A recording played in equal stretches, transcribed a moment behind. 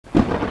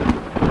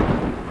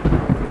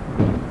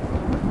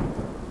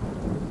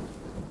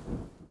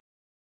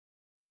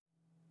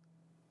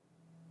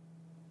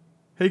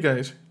Hey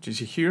guys,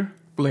 JC here,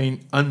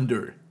 playing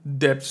Under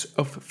Depths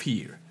of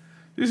Fear.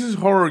 This is a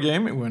horror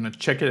game and we're gonna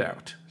check it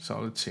out. So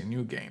let's see,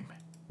 new game.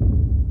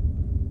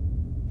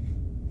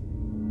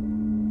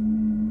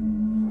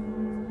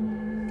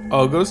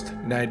 August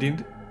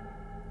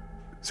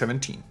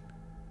 1917.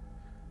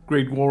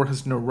 Great War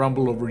has now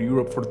rumbled over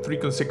Europe for 3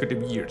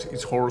 consecutive years.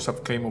 Its horrors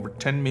have claimed over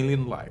 10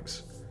 million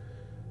lives.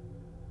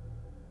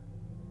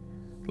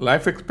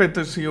 Life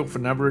expectancy of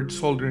an average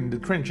soldier in the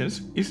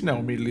trenches is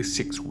now merely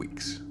 6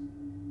 weeks.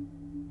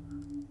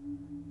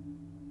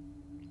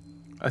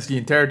 As the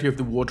entirety of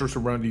the waters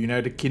around the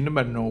United Kingdom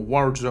are now a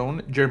war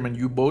zone, German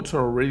U-boats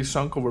are already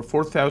sunk over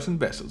 4,000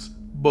 vessels,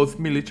 both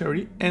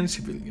military and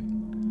civilian.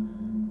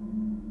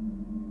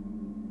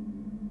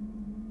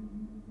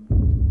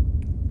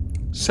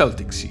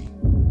 Celtic Sea.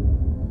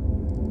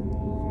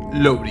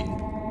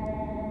 Loading.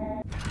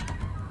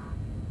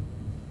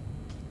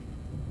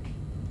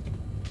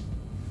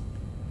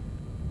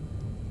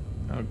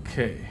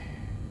 Okay.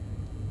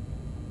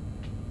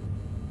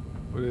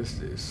 What is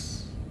this?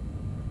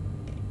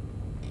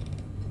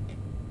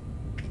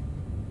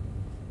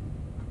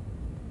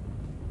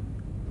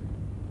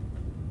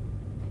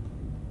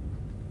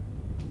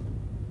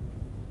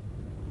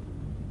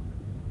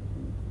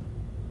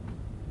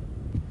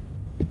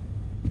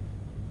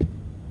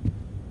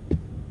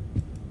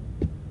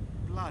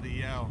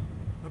 Bloody hell.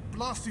 The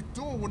blasted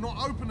door will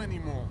not open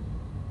anymore.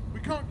 We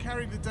can't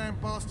carry the damn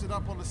bastard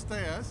up on the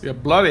stairs. Yeah,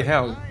 bloody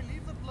hell. Aye,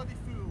 leave the bloody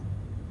fool.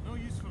 No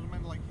use for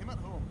men like him at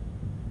home.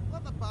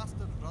 Let the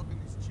bastard rot in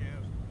his chair.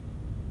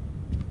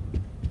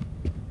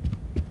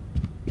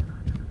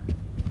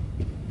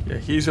 Yeah,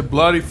 he's a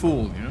bloody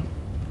fool, you know?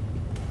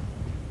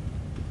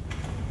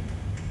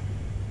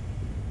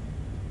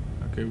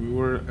 Okay, we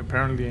were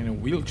apparently in a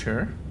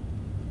wheelchair.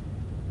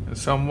 And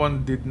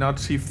someone did not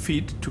see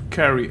fit to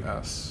carry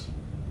us.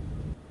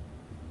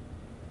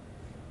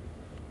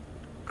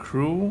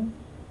 Crew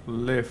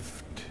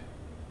lift.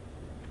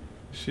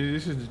 See,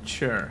 this is the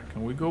chair.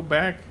 Can we go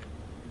back?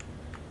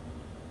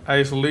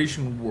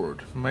 Isolation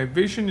ward. My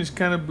vision is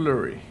kind of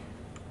blurry.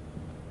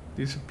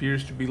 This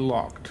appears to be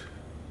locked.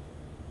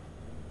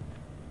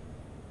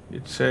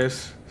 It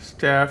says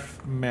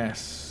staff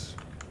mess,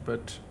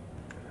 but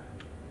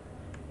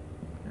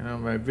you know,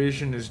 my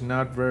vision is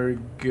not very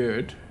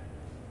good.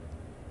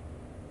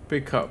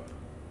 Pick up.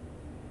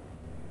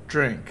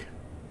 Drink.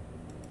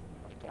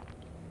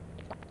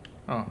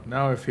 Oh,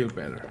 now I feel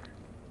better.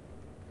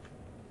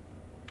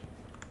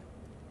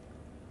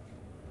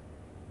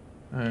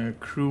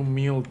 Crew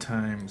meal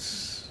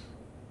times.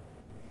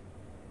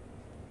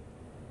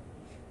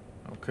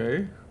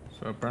 Okay,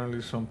 so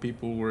apparently some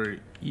people were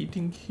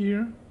eating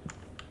here.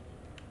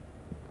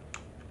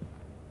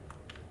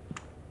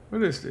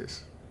 What is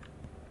this?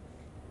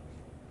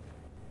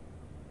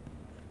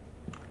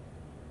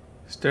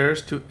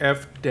 Stairs to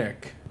F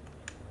deck.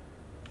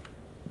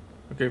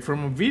 Okay,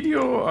 from a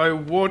video I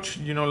watched,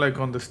 you know, like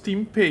on the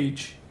Steam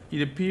page,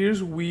 it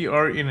appears we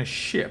are in a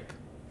ship.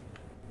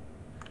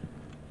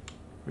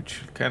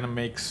 Which kind of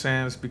makes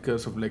sense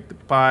because of like the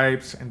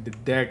pipes and the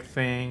deck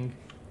thing.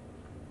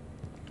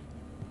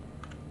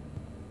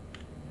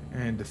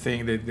 And the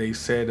thing that they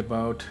said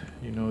about,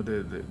 you know,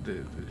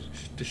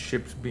 the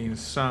ships being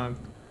sunk.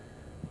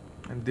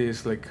 And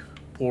this like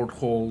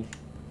porthole.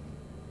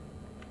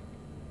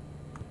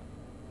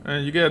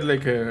 And you get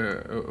like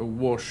a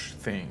wash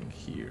thing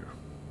here,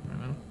 you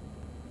know.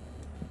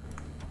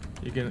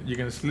 You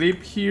can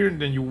sleep here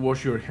and then you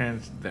wash your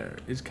hands there.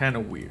 It's kind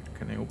of weird.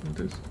 Can I open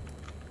this?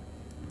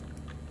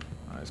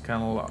 It's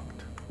kind of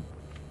locked.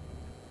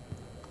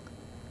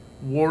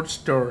 Ward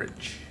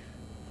storage.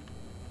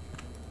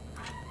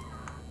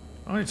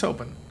 Oh, it's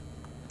open.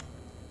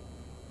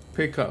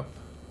 Pick up.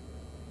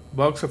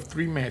 Box of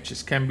 3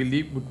 matches can be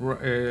lit with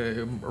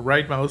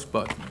right mouse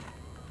button.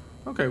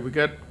 Okay, we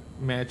got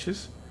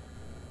matches.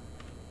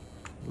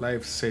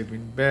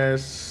 Life-saving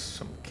vests,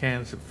 some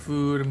cans of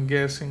food, I'm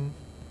guessing.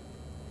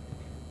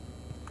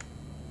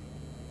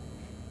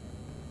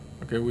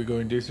 Okay, we go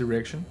in this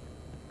direction.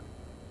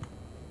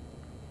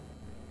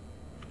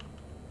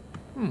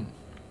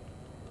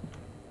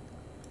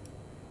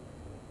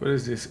 What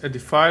is this? A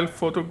defiled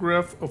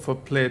photograph of a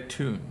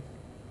platoon.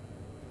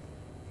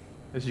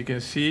 As you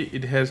can see,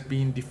 it has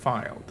been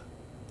defiled.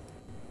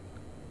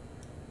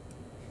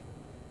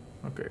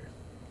 Okay.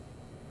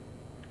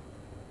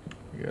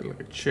 We got like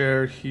a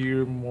chair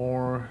here,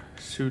 more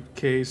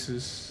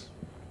suitcases.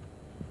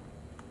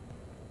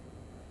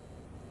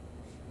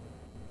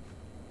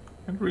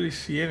 Can't really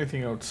see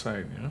anything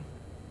outside, you know?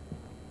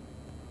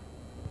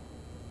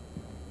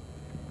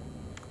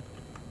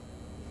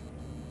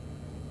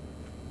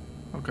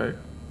 Okay.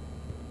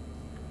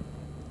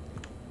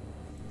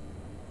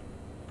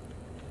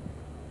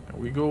 And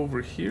we go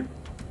over here.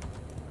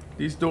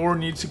 This door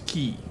needs a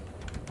key.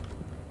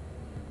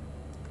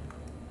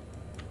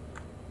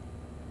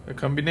 A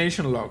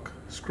combination lock.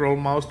 Scroll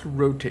mouse to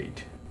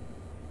rotate.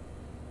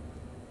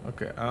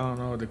 Okay, I don't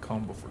know the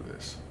combo for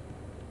this.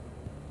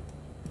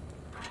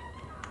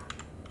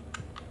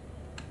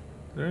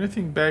 Is there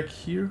anything back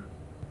here?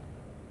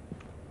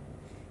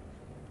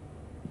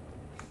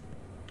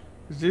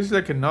 Is this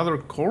like another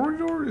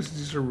corridor or is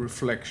this a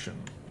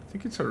reflection? I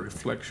think it's a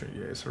reflection.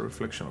 Yeah, it's a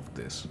reflection of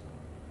this.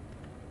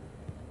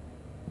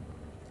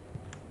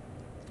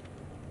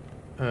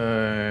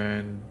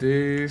 And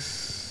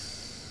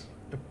this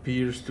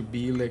appears to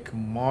be like a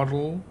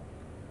model.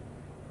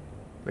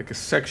 Like a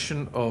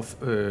section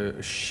of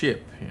a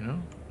ship, you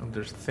know? And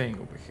there's a thing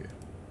over here.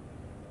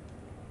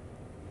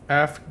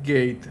 F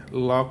gate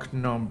lock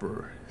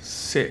number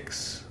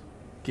 6.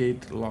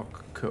 Gate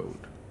lock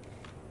code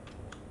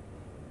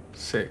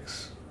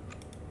 6.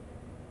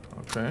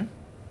 Okay.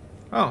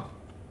 Oh.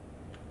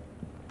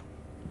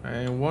 I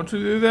didn't want to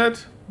do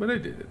that, but I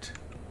did it.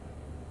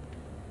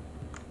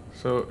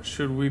 So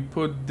should we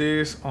put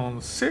this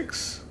on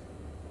 6?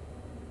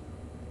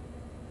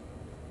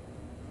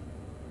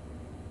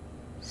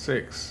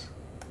 6.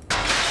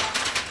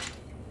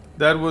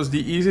 That was the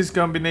easiest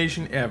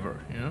combination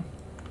ever, you know?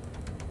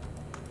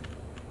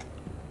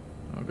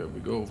 Okay, we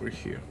go over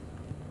here.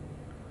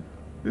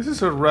 This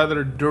is a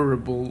rather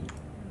durable,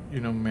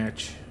 you know,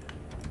 match.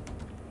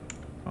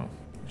 Oh,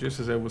 just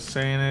as I was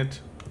saying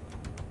it.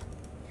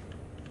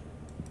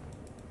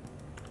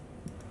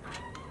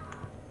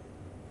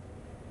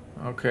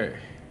 Okay.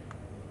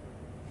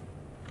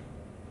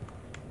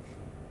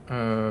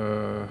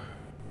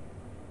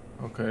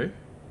 Okay.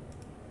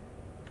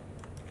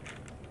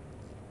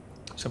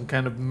 Some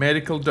kind of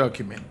medical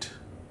document.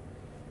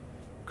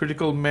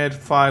 Critical Med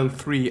File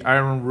 3,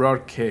 Iron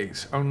Rod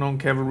Case. Unknown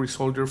cavalry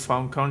soldier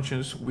found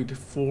conscious with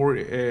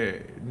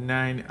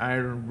 9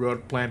 iron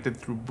rod planted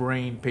through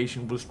brain.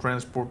 Patient was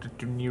transported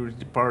to nearest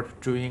departure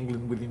to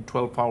England within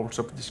 12 hours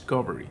of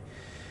discovery.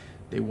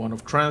 Day 1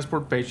 of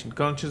transport, patient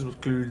conscious was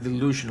clearly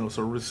delusional as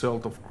a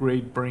result of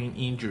great brain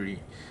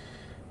injury.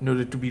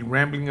 Noted to be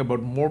rambling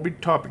about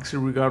morbid topics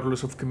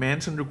regardless of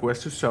commands and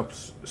requests to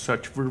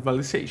such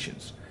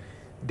verbalizations.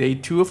 Day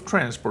 2 of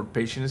transport,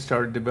 patient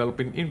started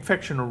developing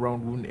infection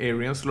around wound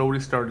area and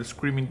slowly started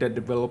screaming that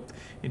developed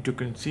into a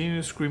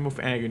continuous scream of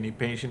agony.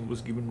 Patient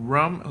was given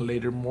rum and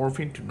later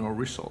morphine to no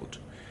result.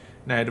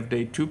 Night of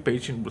day 2,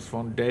 patient was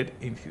found dead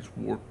in his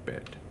ward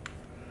bed.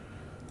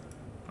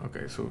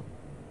 Okay, so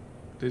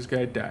this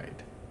guy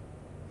died.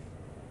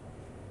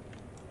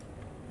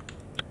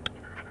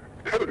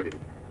 Tell me,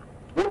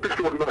 what is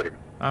your name?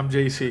 I'm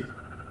JC.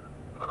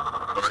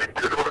 I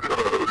do not know.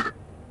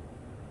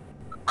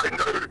 I know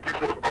this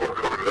was our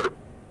father.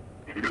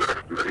 He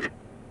left me.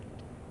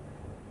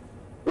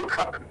 What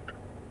happened?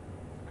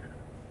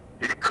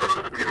 He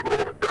cursed me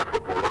more death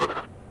upon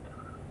us.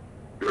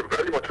 You're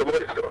very much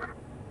alive, sir.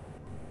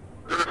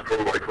 There is no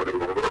life any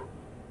longer.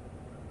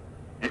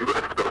 He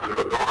left us in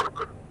the dark.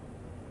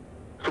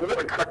 So what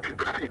exactly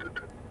proceeded?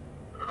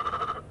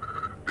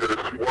 There is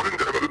one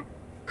devil,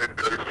 and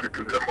there is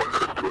written them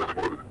others to us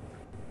all.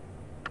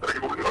 I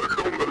will no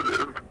longer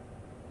live,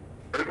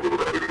 and will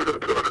reign in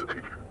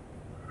eternity.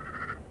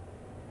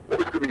 What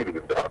is the meaning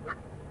of that?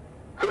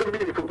 Is that a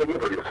meaningful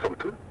delivery of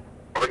something?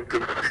 I can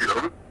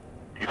feel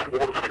his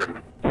watching.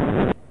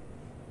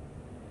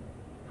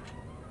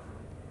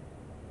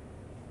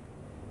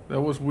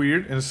 That was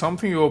weird, and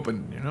something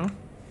opened, you know?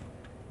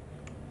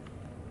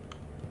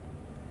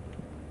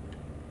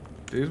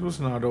 This was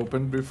not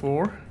opened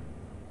before.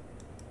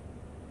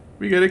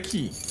 We got a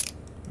key.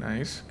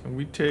 Nice. Can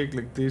we take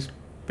like this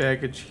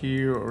package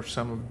here or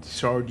some of the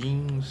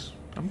sardines?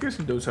 I'm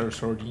guessing those are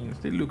sardines.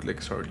 They look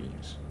like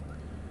sardines.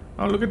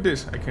 Oh, look at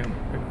this. I can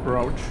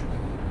crouch.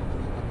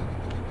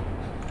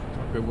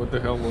 Okay, what the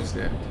hell was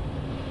that?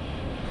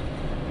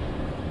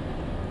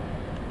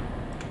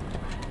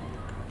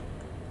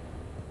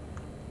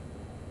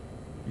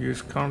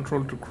 Use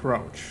control to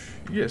crouch.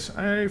 Yes,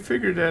 I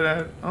figured that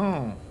out.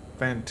 Oh,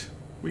 vent.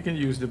 We can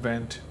use the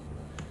vent.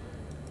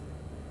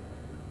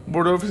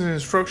 Board office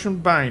instruction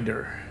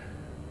binder.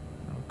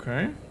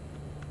 Okay.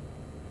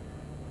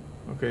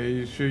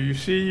 Okay, so you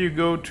see you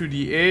go to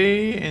the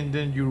A and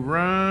then you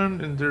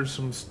run and there's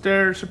some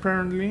stairs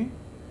apparently.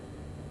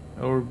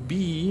 Or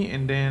B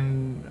and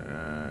then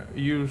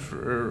use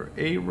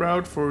A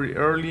route for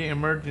early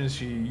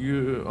emergency.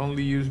 You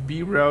only use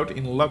B route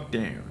in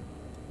lockdown.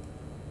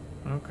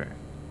 Okay.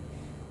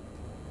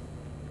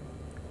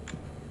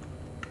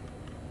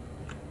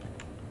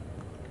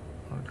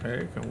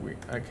 Okay, can we?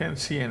 I can't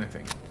see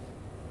anything.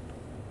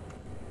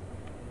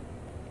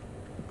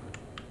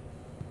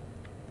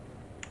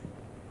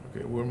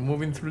 Okay, we're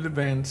moving through the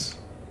vents.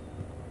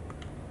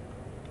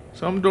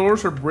 Some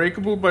doors are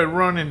breakable by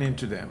running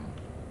into them.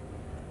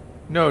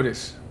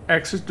 Notice,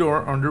 access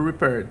door under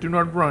repair. Do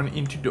not run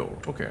into door.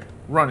 Okay,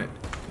 run it.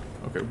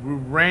 Okay, we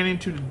ran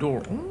into the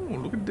door. Oh,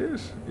 look at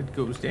this. It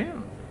goes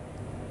down.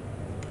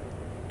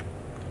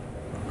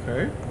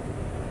 Okay.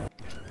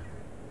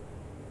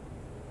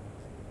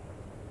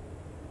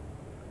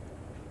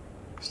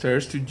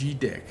 Stairs to G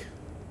deck.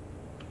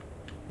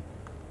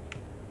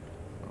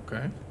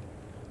 Okay.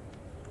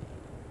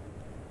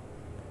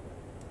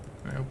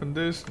 Can I open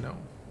this? No.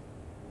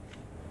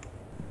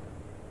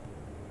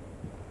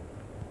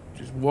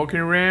 Just walking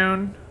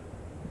around.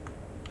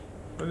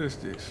 What is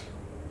this?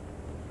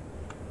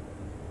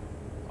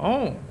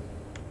 Oh.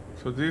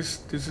 So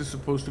this is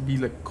supposed to be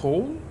like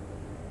coal,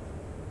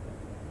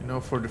 you know,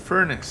 for the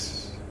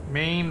furnace.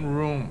 Main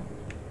room.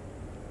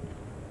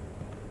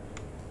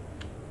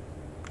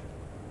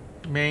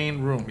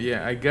 Main room.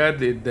 Yeah, I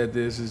got it that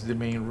this is the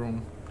main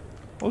room.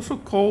 Also,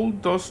 coal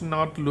does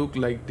not look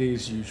like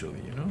this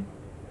usually, you know.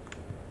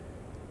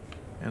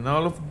 And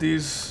all of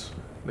these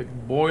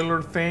like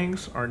boiler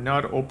things are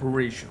not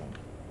operational.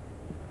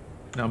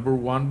 Number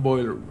 1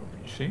 boiler room,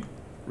 you see?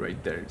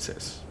 Right there it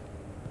says.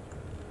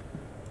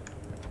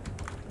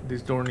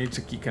 This door needs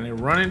a key. Can I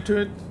run into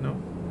it?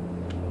 No.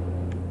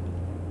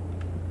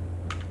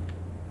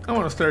 I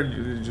want to start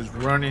just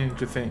running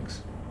into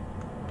things.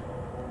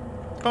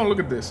 Oh, look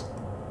at this.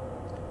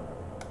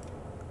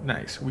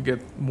 Nice, we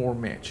get more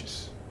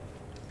matches.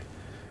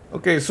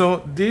 Okay, so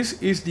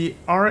this is the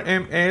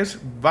RMS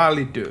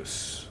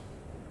Validus.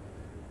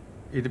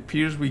 It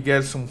appears we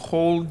get some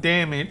hull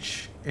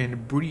damage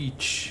and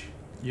breach,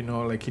 you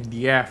know, like in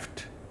the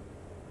aft.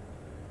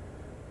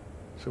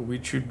 So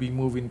we should be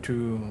moving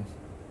to,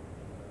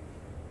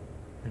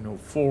 you know,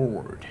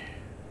 forward.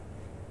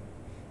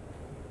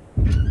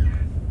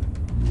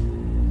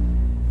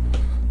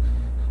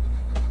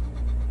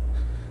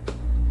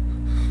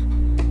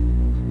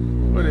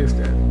 What is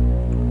that?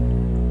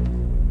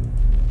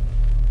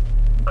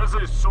 As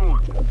a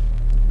soldier,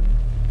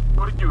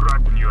 what did you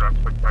reckon your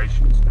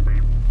expectations to be?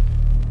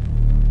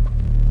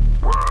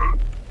 Well,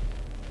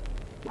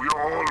 we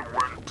all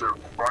went to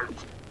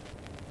fight.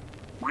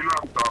 We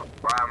left our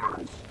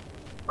families,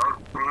 our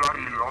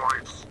bloody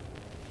lives.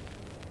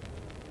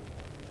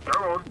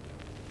 Go on.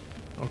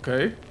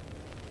 Okay.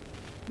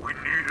 We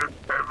needed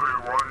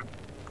everyone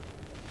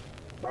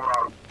for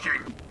our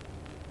king.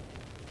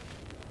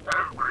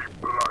 Every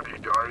bloody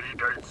day,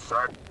 they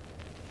said.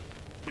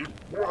 If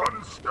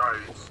one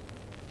stays,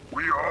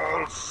 we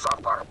all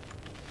suffer.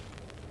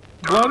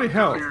 Bloody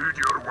hell. Don't lead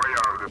your way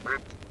out of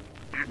it.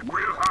 It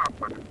will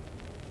happen.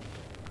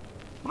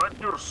 Let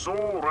your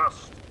soul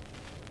rest.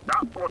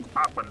 That what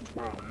happened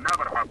will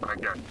never happen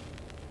again.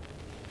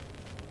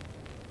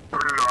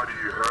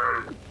 Bloody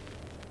hell.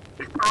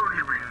 If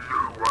only we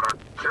knew what a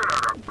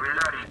killer a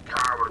bloody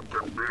coward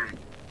can be.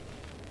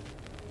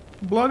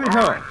 Bloody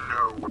hell. I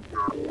know what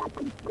you're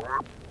looking for.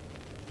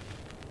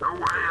 The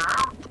way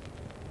out?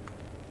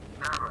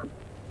 Never.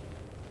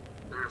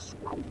 This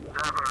will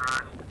never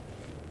end.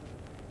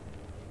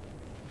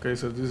 Okay,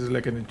 so this is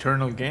like an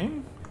eternal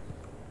game?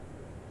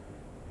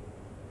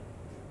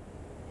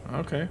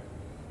 Okay.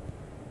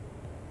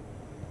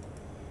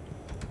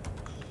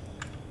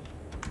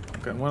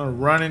 Okay, I want to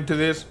run into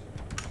this.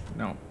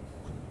 No.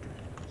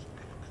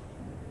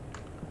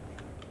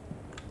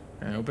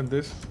 Can I open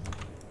this?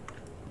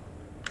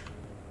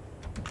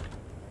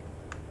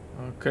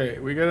 Okay,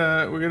 we got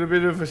a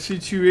bit of a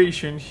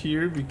situation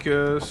here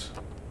because.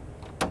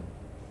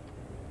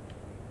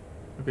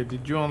 Okay,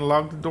 did you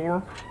unlock the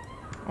door?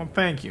 Oh,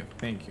 thank you,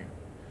 thank you.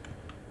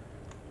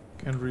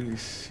 Can't really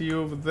see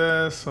over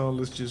there, so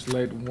let's just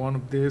light one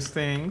of these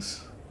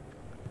things.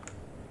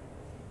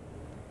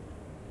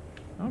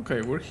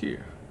 Okay, we're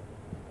here.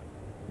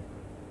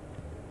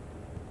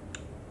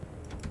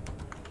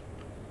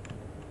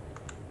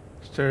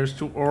 Stairs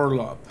to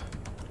Orlop.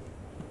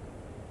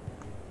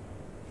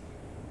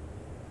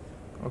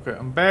 Okay,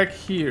 I'm back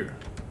here.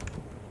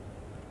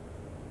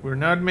 We're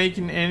not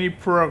making any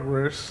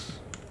progress.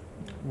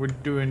 We're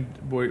doing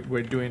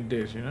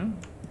this, you know?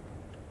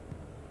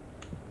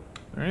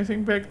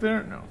 Anything back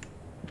there? No.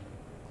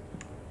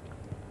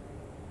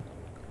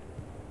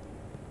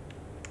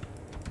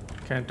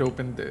 Can't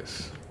open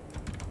this.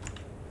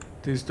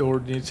 This door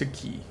needs a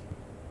key.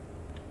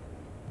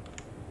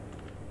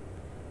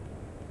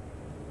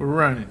 We're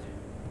running.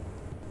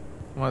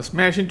 I want to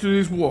smash into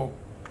this wall.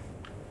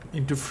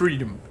 Into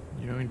freedom.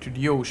 You know, into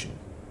the ocean.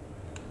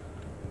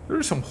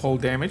 There's some hull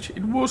damage.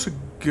 It was a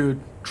good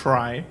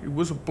try. It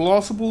was a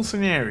plausible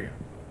scenario.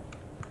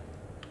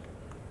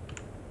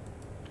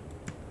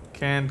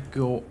 Can't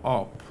go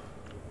up.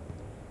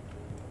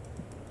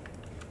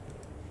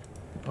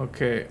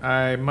 Okay,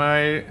 I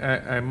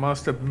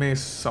must have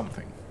missed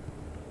something.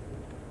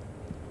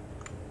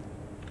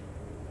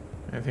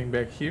 Anything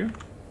back here?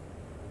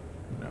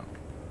 No.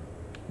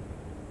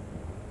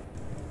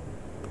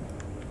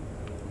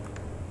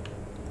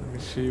 Let me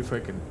see if I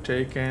can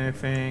take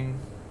anything.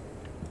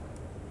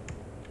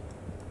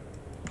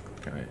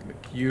 Can I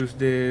like, use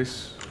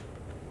this?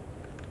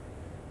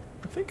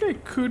 I think I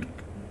could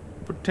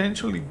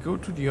potentially go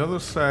to the other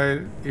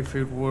side if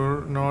it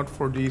were not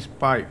for these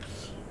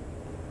pipes.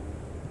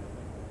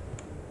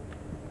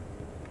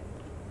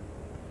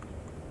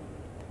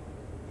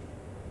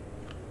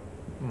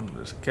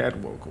 There's a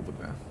catwalk over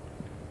there.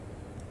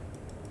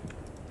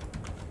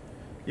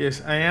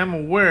 Yes, I am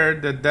aware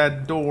that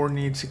that door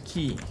needs a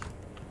key.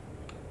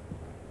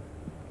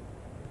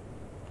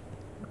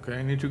 Okay,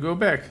 I need to go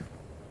back.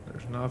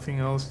 There's nothing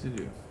else to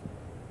do.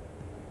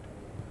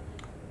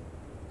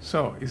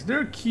 So, is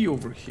there a key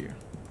over here?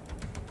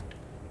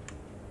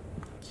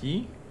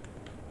 Key?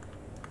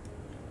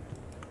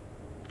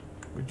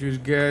 We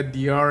just got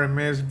the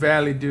RMS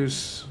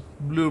Validus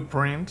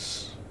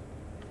Blueprints.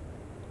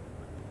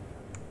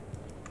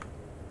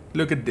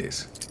 Look at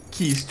this.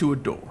 Keys to a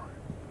door.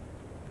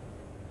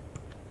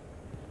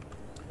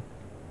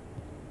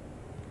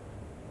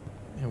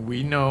 And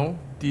we know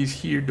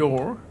this here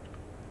door,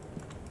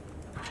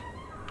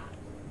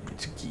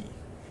 it's a key.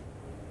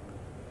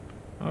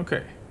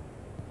 Okay.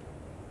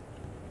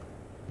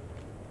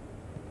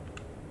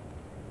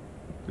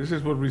 This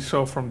is what we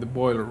saw from the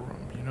boiler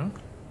room, you know?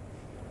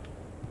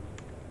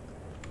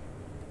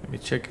 Let me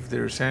check if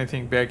there's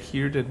anything back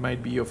here that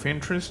might be of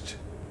interest.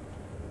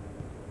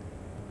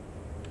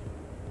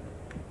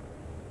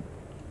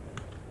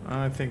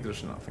 I think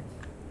there's nothing.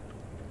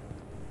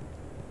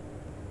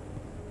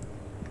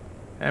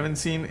 Haven't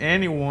seen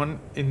anyone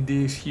in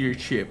this here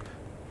ship.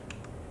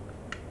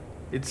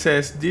 It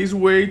says this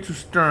way to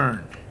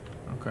stern.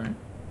 Okay.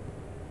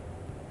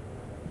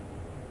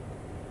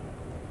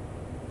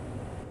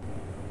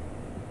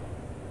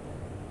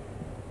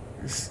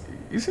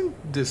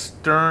 Isn't the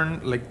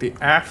stern like the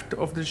aft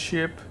of the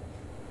ship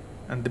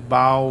and the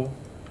bow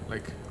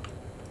like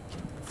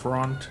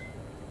front?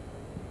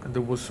 And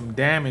there was some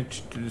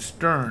damage to the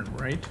stern,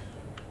 right?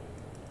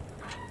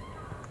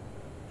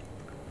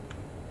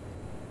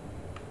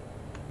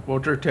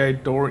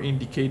 Watertight door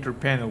indicator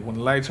panel. When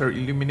lights are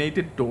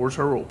illuminated, doors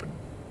are open.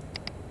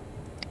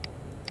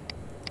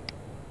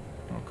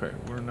 Okay,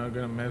 we're not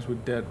gonna mess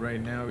with that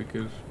right now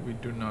because we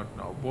do not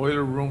know.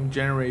 Boiler room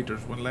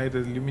generators. When light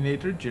is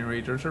illuminated,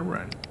 generators are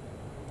run.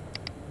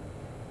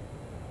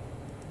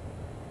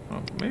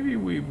 Oh, maybe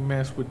we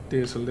mess with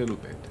this a little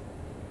bit.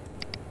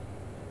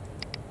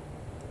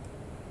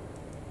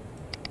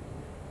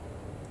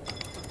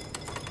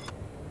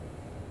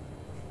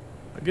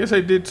 I guess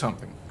I did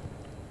something.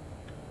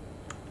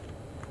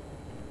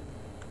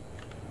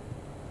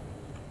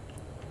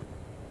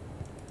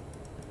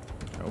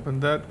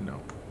 Open that?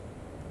 No.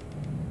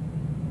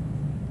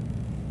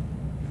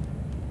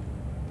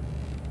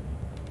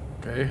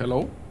 Okay,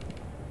 hello?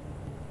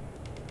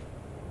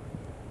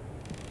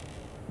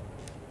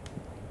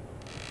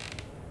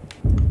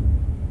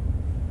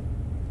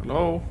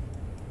 Hello?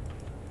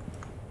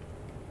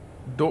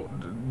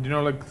 You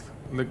know, like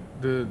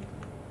the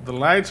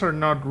lights are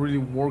not really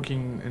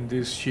working in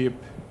this ship.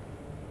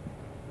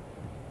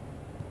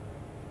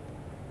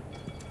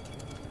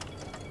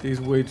 This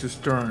way to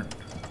stern.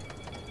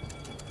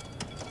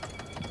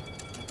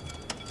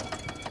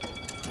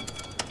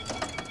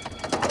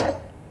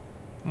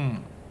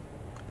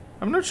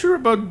 I'm not sure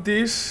about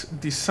this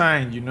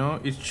design, you know.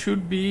 It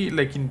should be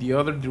like in the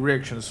other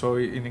direction. So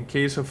in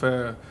case of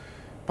a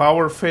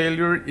power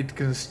failure, it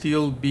can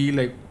still be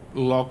like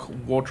lock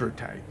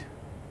watertight.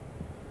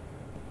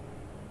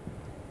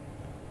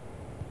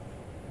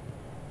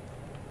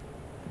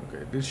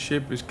 Okay, this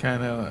ship is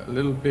kind of a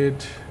little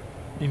bit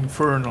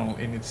infernal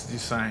in its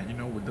design, you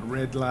know, with the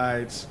red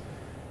lights.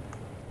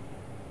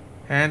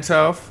 Hands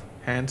off,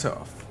 hands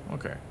off.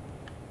 Okay,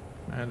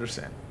 I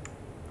understand.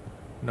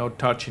 No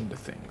touching the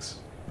things.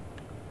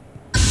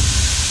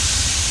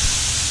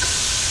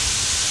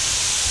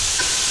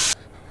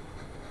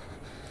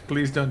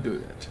 Please don't do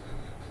that.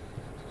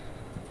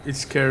 It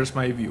scares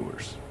my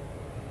viewers.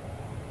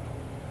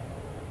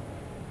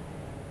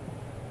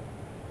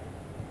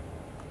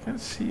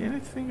 Can't see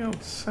anything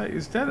outside.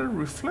 Is that a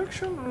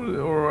reflection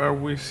or are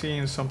we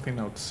seeing something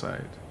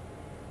outside?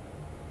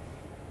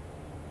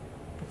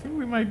 I think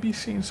we might be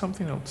seeing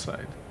something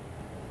outside.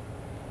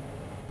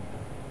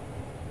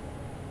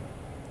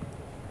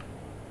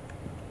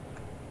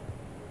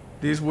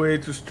 This way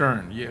to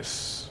stern,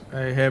 yes.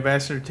 I have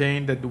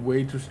ascertained that the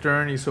way to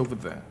stern is over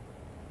there.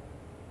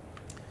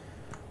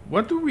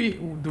 What do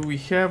we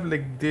have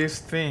like these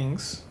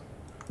things?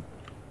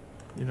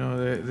 You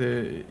know,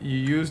 you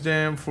use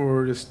them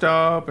for the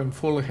stop and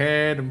full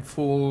head and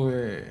full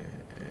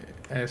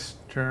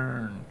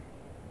stern,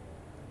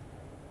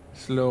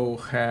 slow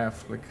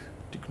half, like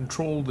to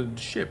control the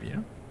ship, you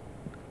know.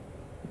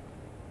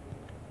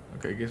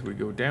 Okay, I guess we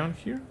go down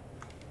here.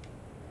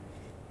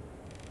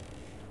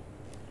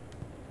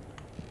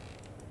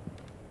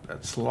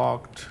 That's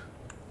locked.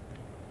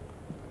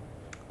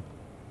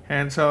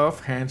 Hands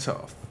off, hands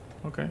off.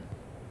 Okay.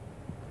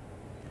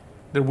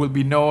 There will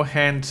be no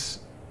hands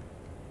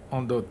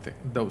on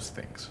those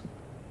things.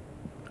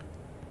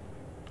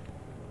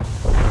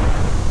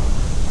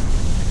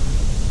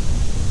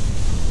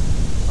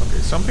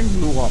 Okay, something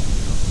blew up.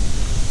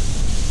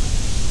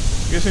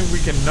 Guessing we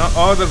cannot.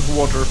 Oh, there's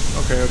water.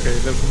 Okay, okay,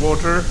 there's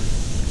water.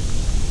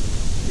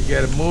 We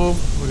gotta move.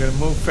 We gotta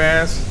move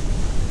fast.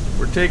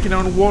 We're taking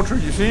on water,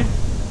 you see?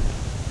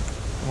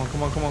 Come on,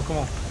 come on, come on, come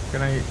on.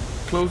 Can I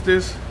close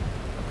this?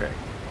 Okay.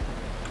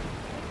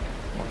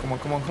 Come on, come on,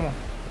 come on, come on.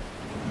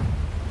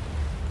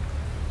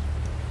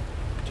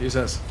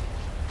 Jesus.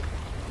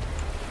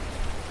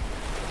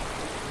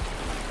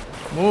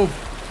 Move.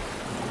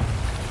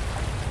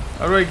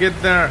 How do I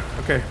get there?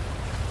 Okay.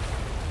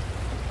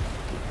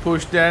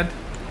 Push that.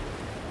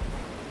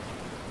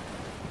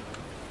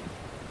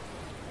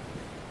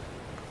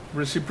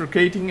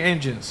 Reciprocating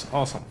engines.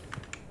 Awesome.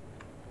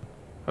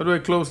 How do I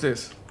close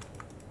this?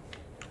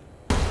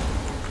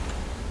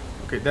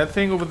 Okay, that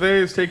thing over there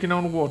is taking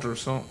on water,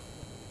 so...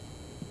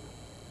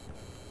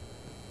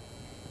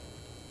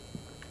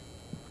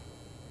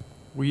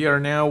 We are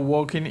now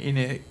walking in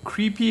a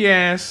creepy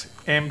ass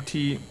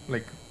empty,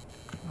 like,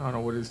 I don't know,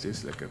 what is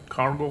this, like a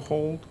cargo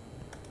hold?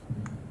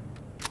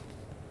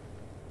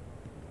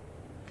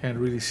 Can't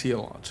really see a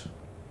lot.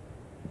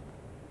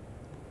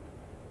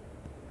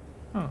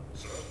 Huh.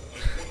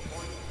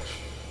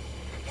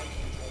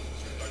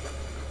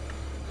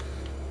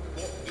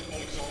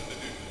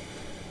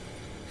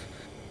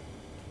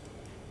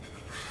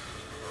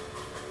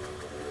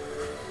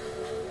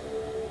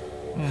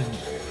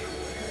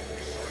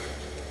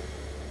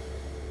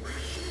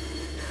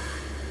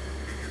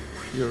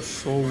 Your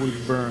soul will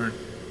burn.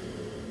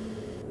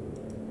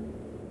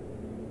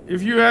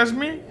 If you ask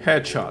me,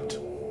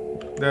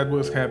 headshot. That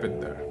was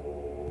happened there.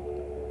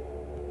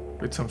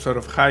 With some sort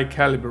of high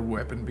caliber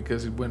weapon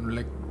because it went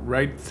like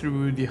right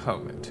through the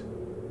helmet.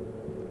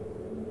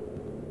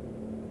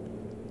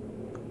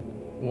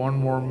 One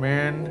more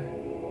man.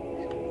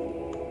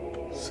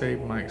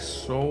 Save my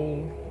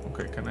soul.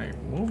 Okay, can I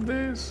move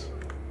this?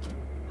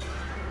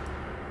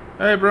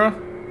 Hey,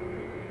 bro.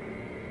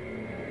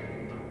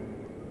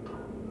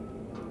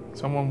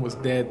 Someone was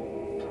dead.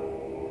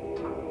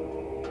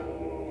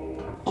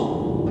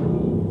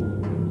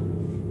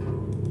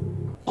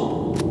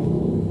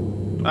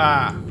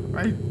 Ah,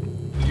 I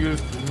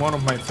used one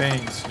of my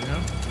things, you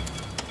know?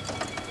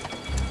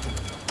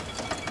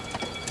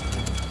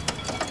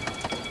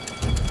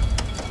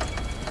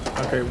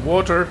 Okay,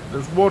 water.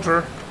 There's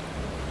water.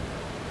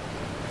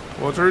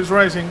 Water is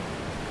rising.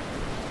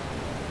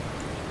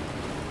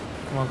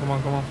 Come on, come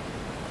on, come on.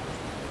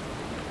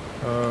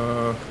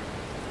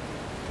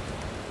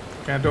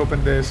 Can't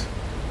open this.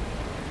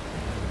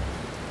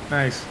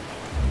 Nice.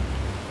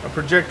 A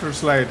projector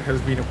slide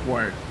has been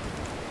acquired.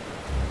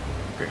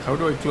 Okay, how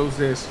do I close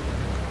this?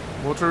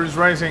 Water is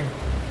rising.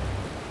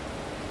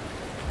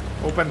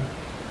 Open.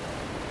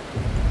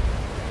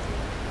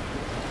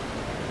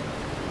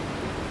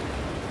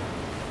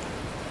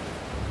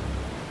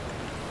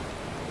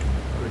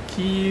 The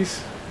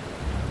keys.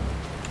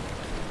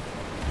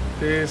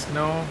 This,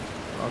 no.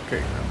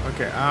 Okay,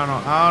 okay, I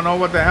don't know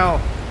what the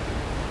hell.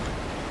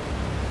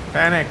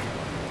 Panic.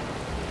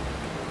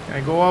 Can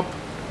I go up?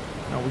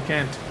 No, we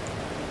can't.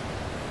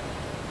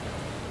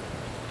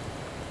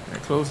 Can I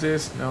close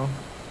this? No.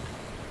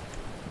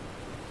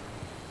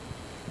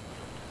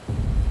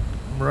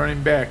 I'm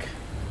running back.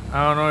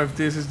 I don't know if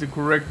this is the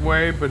correct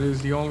way, but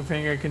it's the only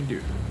thing I can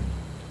do.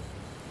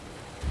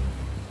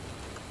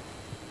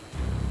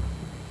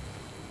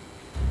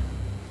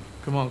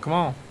 Come on, come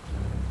on.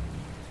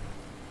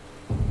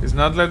 It's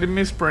not letting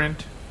me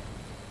sprint.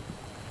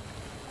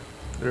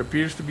 There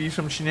appears to be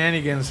some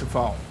shenanigans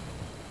afoul.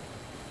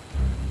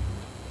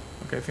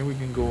 Okay, I think we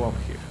can go up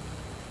here.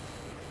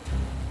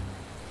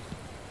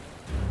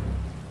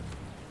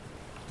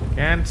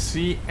 Can't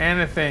see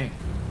anything.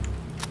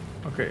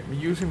 Okay, I'm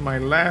using my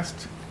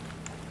last...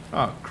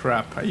 Oh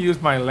crap, I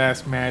used my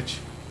last match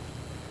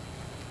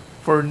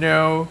for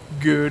no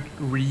good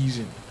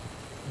reason.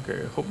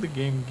 Okay, I hope the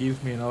game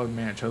gives me another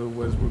match,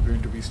 otherwise we're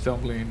going to be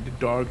stumbling in the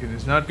dark and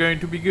it's not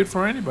going to be good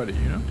for anybody,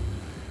 you know?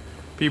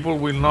 People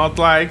will not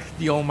like,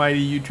 the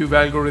almighty YouTube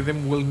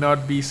algorithm will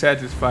not be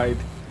satisfied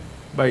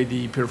by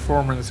the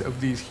performance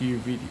of this here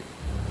video.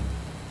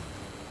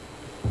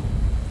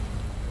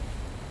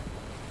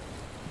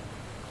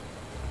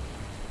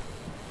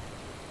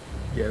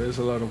 Yeah, there's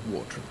a lot of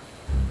water.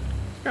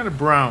 It's kind of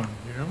brown,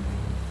 you know?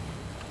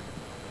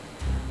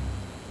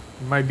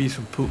 There might be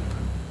some poop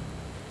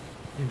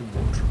in the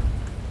water.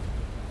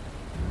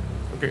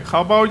 Okay, how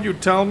about you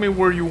tell me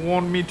where you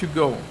want me to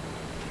go?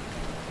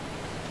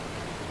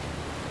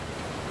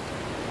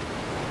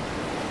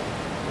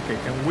 Okay,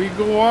 can we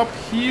go up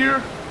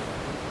here?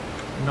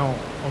 No.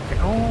 Okay.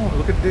 Oh,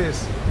 look at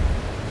this.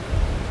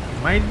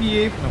 We might be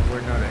able... No,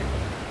 we're not able.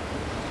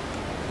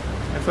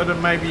 I thought I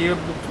might be able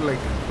to, like,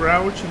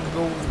 crouch and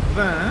go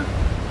there.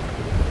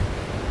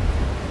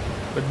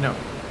 But no.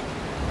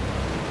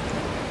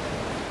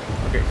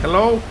 Okay,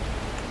 hello?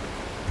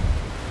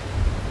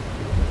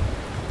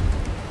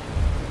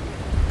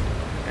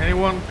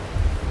 Anyone?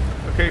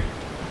 Okay,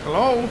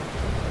 hello?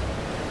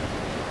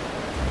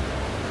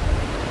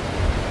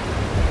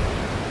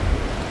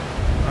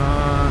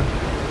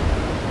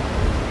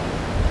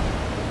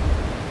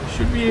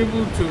 Should be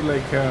able to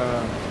like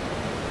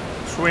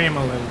swim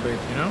a little bit,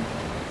 you know?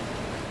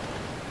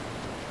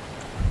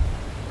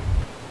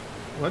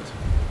 What?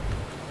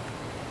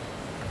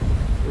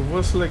 It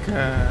was like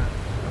a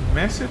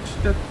message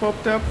that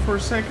popped up for a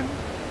second.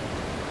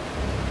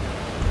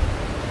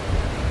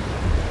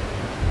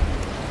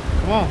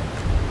 Come on.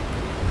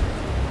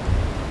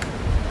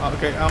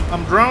 Okay,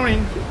 I'm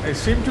drowning. I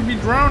seem to be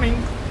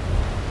drowning.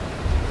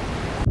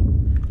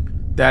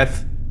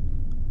 Death.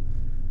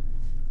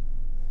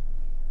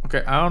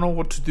 Okay, I don't know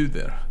what to do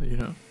there, you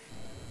know?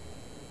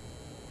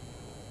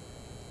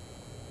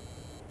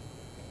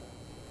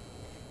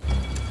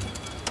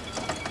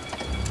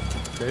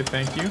 Okay,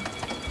 thank you.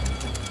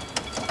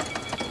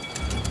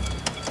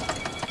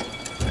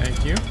 Thank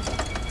Thank you.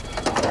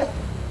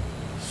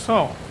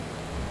 So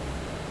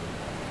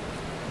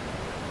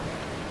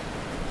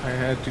I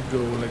had to go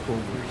like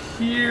over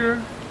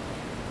here,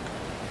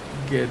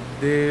 get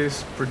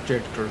this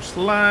projector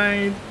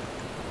slide.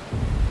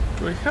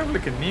 Do I have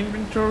like an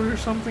inventory or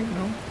something?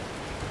 No.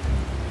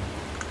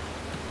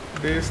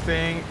 This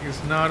thing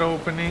is not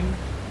opening.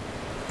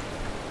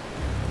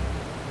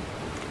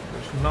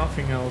 There's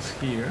nothing else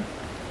here.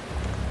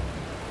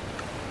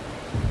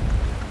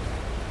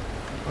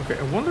 Okay,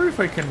 I wonder if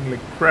I can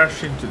like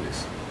crash into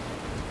this.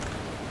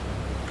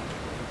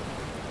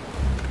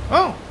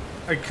 Oh,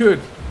 I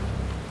could.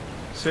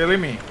 Silly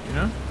me, you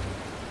know?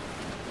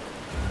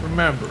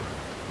 Remember,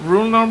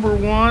 rule number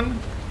 1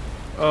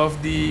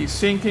 of the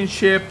sinking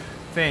ship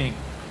thing.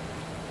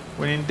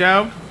 When in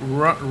doubt,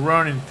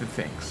 run into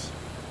things.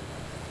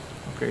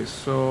 Okay,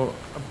 so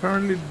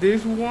apparently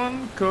this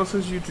one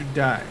causes you to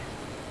die.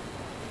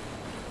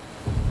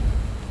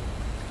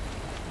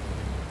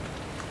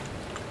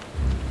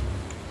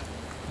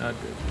 Not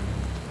good.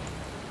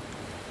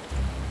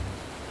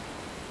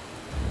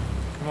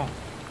 Come on.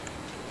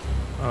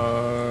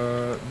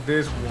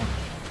 This one.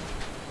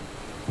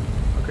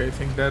 Okay, I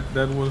think that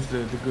was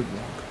the good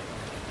one.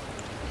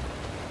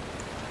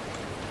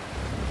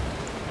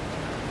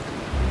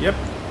 Yep.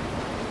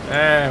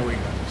 There we go.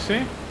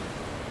 See?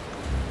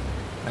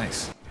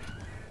 Nice.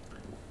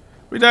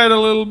 We died a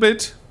little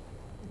bit.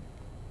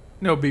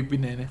 No big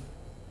banana.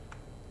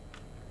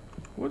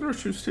 Water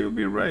should still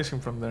be rising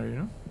from there, you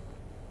know?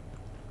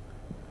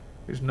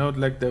 It's not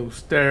like those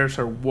stairs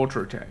are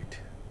watertight.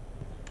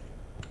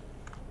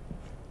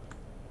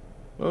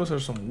 Those are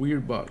some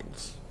weird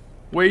bottles.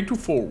 Way to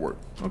forward.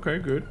 Okay,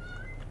 good.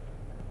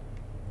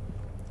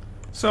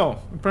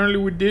 So, apparently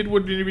we did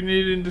what we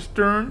needed in the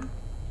stern.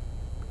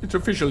 It's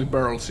officially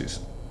barrel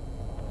season.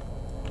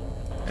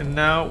 And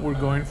now we're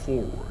going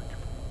forward.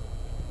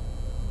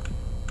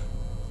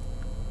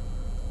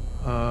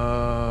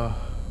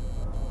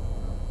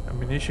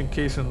 Ammunition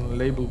case and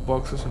labeled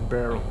boxes and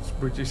barrels.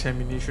 British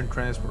Ammunition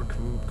Transport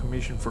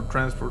Commission for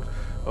transport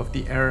of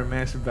the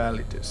RMS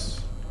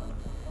Validas.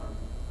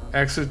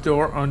 Access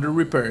door under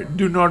repair.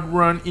 Do not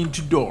run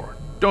into door.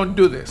 Don't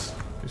do this.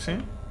 You see?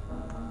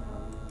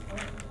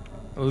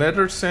 A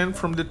letter sent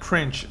from the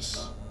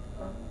trenches.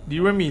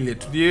 Dear Amelia,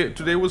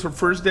 today was our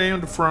first day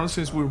on the front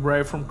since we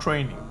arrived from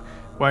training.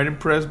 Quite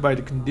impressed by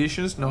the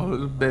conditions,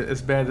 not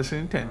as bad as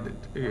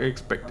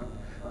expected.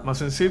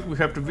 Must insist we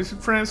have to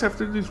visit France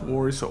after this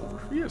war is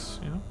over. Yes,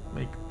 you know,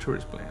 make a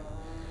tourist plan.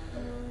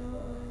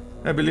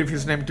 I believe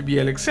his name to be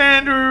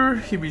Alexander.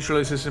 He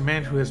visualizes a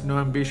man who has no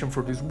ambition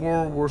for this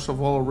war. Worst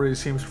of all, already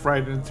seems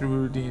frightened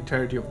through the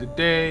entirety of the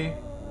day.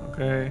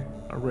 Okay,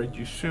 I'll write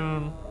you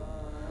soon.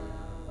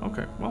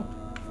 Okay, well,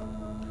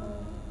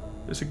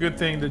 it's a good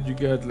thing that you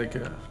got like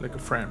a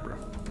friend, bro.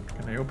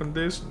 Can I open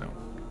this? No.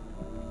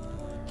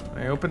 Can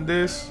I open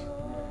this?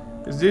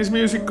 Is this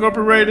music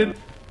copyrighted?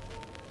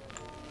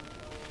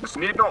 This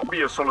need not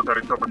be a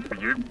solitary topic for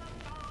you.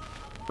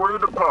 For your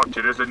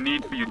departure, there's a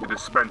need for you to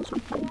dispense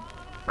with me.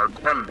 Now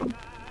tell me.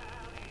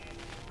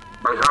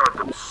 I heard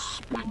them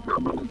speak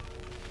of it.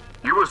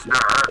 He was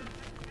there.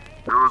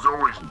 There was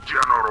always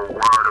general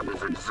word of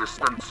his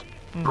existence.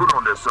 Put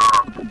on this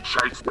earth to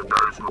chase the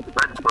those who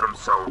bent for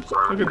themselves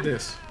only. Look at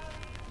this.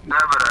 Never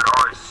had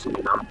I seen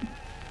him.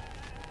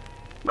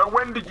 Now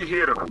when did you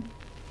hear of him?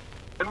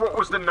 And what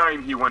was the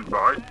name he went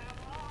by?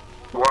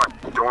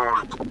 What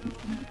don't?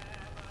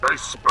 They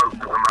spoke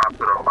of him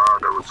after a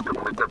murder was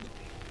committed.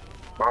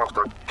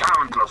 After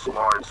countless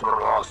lives were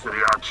lost to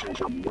the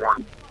actions of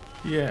one.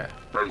 Yeah.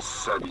 They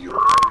said he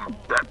roamed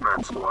that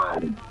man's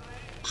land,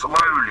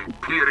 slowly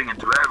peering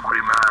into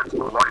every man's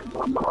life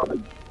on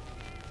life.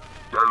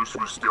 Those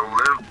who still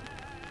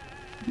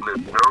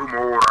lived no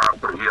more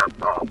after he had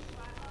passed.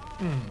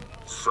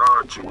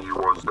 Searching he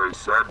was, they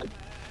said,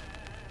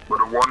 but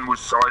the one who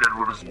sided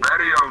with his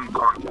very own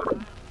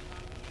country,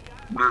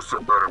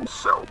 Lucifer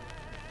himself.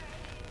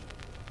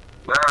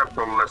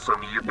 Therefore listen,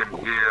 you can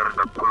hear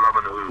the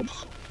cloven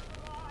hooves.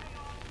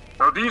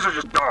 Now these are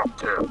just dark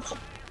tales,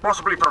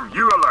 possibly from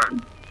you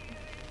alone.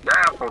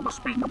 Careful to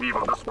speak of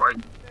evil this way.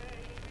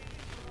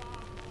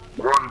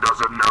 One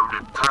doesn't know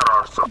the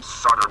terrors of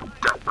sudden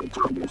death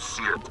until you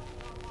see it.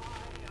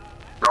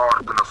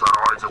 Darkness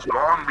arises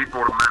long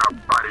before men are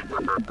buried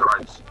in their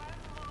graves.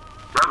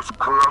 Those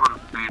cloven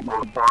feet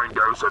will find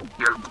those at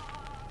guilt.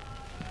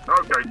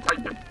 Okay,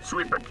 take it.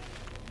 Sweep it.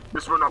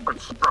 This will not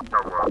construct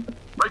our world.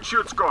 Make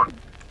sure it's gone.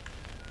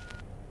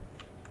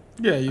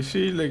 Yeah, you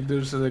see, like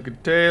there's like a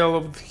tail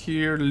over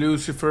here,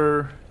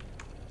 Lucifer.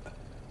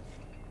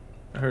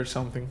 I heard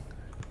something.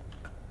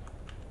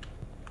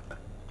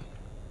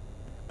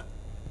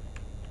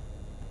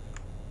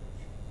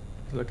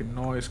 There's like a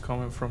noise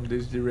coming from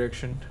this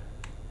direction.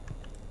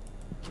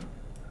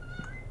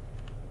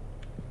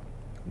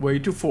 Way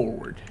to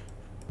forward.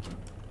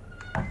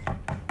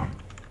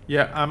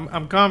 Yeah,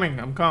 I'm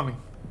coming.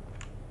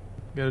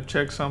 Gotta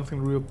check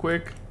something real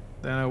quick,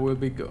 then I will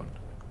be gone.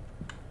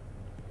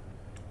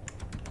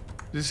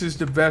 This is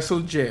the vessel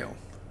jail.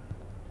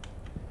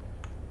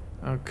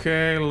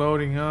 Okay,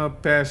 loading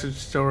up. Passage,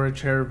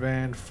 storage, air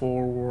vent,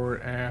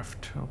 forward,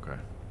 aft. Okay.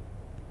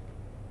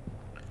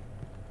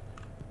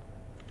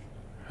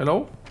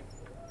 Hello?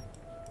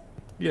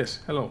 Yes,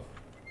 hello.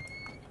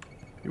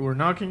 You were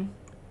knocking?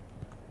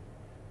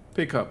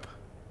 Pick up.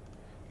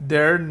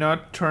 Dare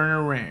not turn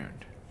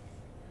around.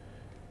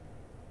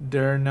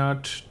 Dare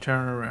not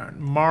turn around.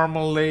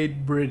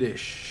 Marmalade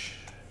British.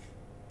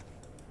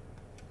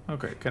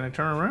 Okay, can I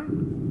turn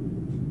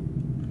around?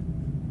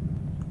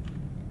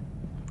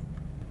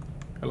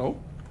 Hello?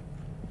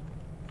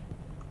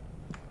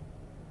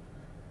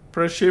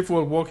 Press shift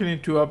while walking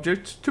into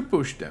objects to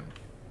push them.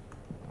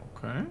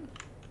 Okay.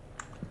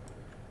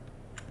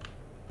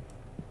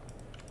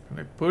 Can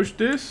I push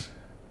this?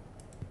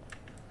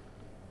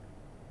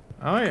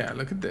 Oh yeah,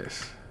 look at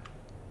this.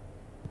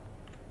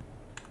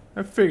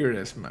 I figured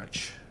as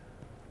much.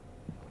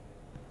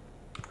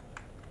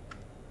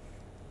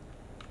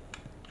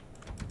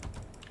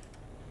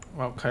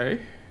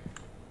 Okay.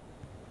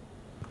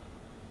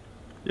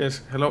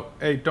 Yes, hello.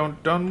 Hey,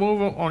 don't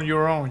move on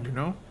your own, you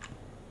know?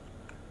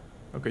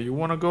 Okay, you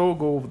wanna go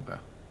over there.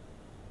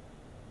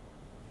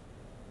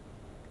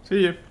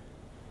 See ya.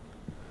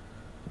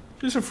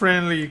 Just a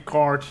friendly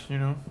cart, you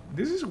know.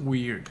 This is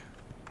weird.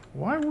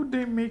 Why would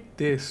they make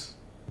this?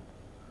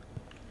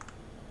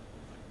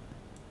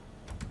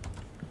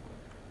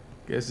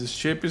 Guess this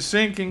ship is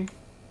sinking.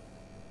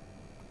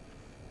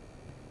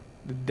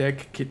 The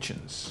deck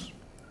kitchens.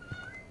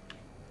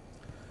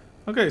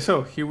 Okay,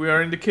 so here we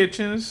are in the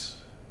kitchens.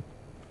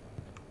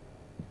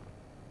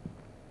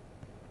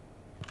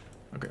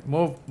 Okay,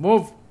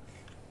 move.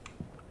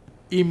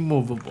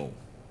 Immovable.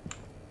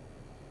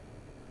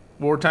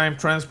 Wartime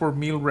transport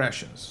meal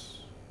rations.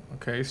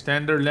 Okay,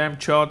 standard lamb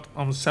chop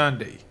on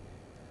Sunday.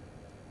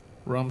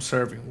 Rum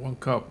serving, 1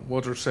 cup.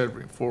 Water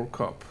serving, 4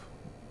 cup.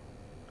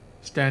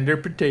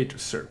 Standard potato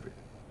serving.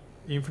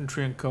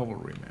 Infantry and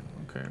cavalrymen.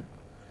 Okay.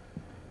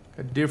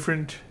 Got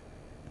different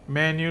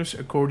menus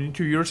according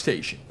to your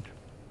station.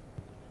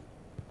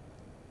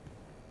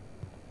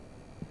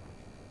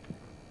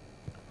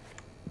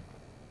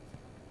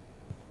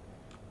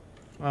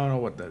 I don't know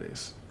what that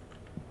is.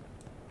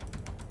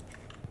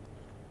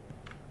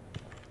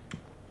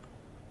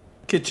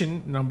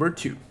 Kitchen number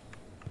 2.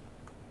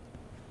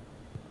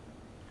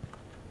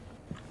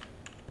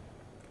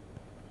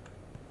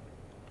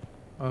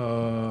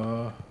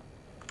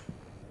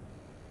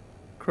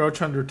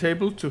 Crouch under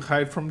table to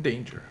hide from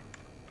danger.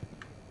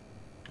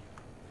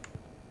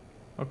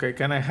 Okay,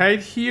 can I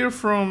hide here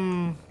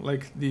from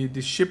like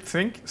the ship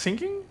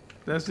sinking?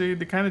 That's the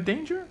kind of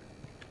danger?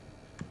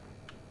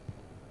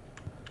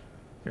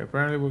 Okay,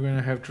 apparently we're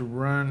gonna have to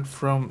run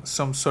from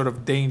some sort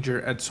of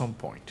danger at some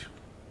point.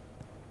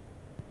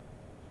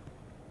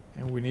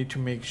 And we need to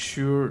make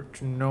sure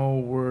to know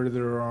where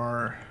there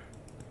are,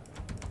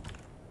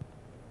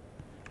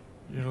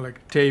 you know,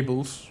 like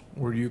tables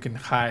where you can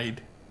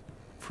hide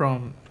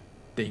from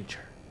danger.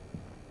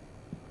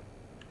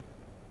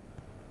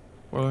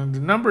 Well, in the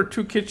number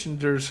 2 kitchen,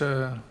 there's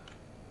a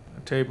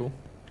table.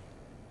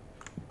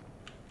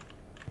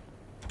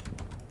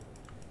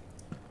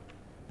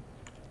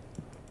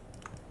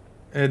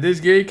 This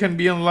gate can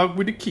be unlocked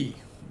with a key,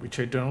 which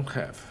I don't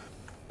have.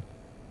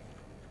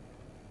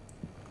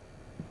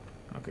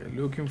 Okay,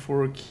 looking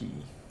for a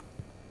key.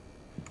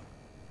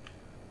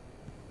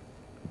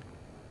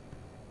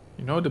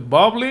 You know, the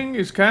bubbling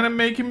is kind of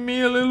making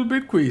me a little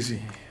bit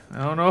queasy.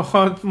 I don't know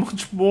how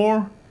much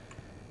more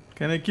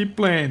can I keep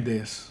playing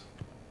this.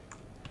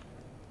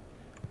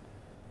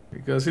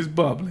 Because it's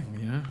bubbling,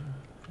 you know?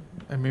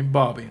 I mean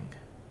bobbing.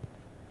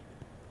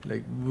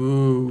 Like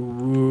woo,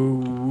 woo,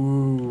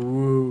 woo,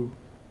 woo.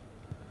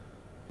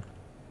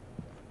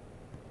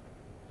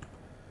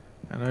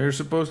 I know you're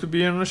supposed to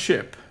be on a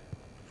ship.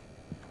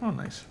 Oh,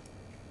 nice.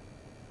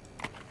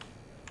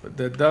 But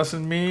that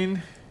doesn't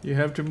mean you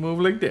have to move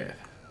like that.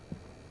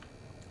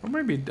 Or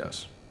maybe it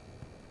does.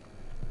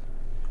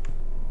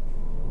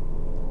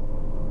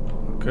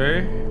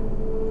 Okay.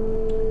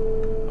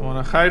 I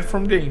want to hide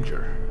from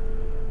danger.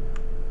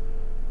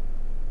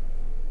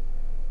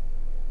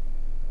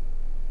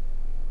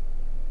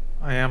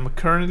 I am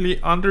currently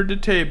under the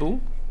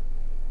table,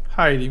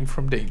 hiding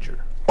from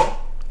danger.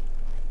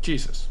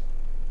 Jesus.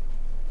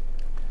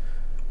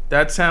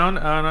 That sound,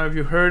 I don't know if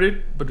you heard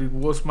it, but it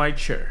was my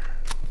chair.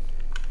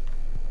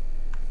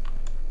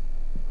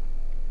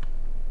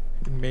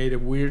 It made a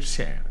weird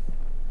sound.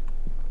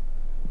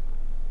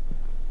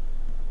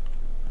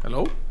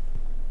 Hello?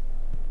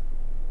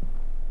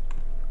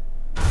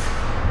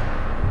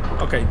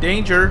 Okay,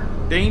 danger,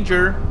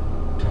 danger.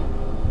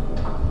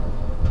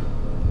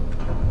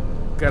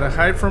 Gotta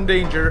hide from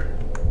danger.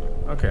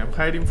 Okay, I'm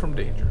hiding from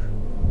danger.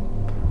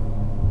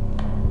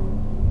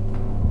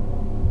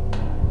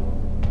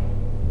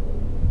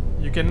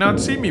 You cannot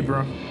see me,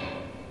 bro.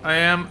 I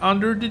am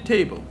under the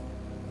table.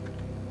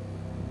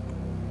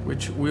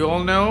 Which we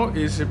all know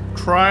is a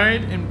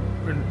tried and,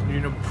 you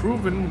know,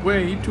 proven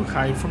way to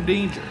hide from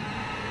danger.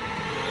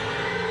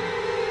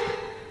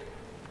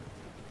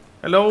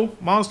 Hello,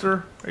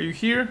 monster. Are you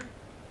here?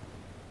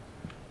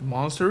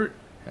 Monster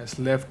has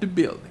left the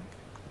building.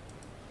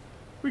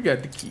 We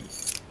got the key.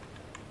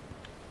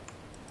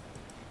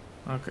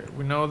 Okay,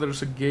 we know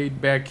there's a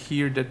gate back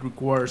here that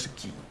requires a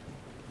key.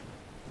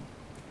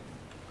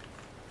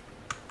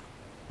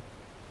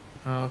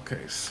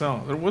 Okay,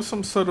 so there was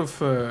some sort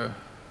of,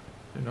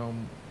 you know,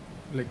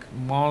 like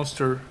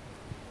monster.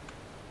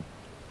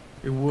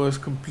 It was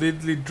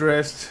completely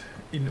dressed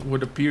in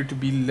what appeared to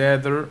be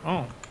leather.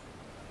 Oh,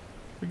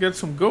 we got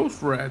some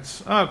ghost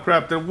rats. Oh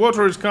crap, the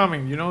water is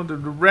coming. You know, the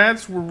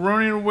rats were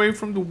running away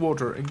from the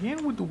water.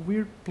 Again with the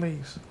weird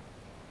place.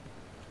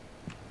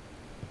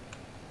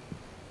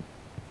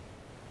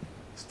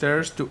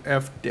 Stairs to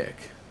F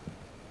deck.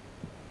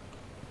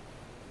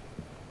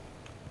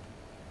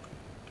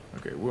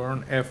 Okay, we're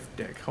on F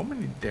deck. How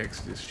many decks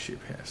this ship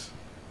has?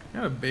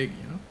 Kind of big,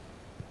 you know.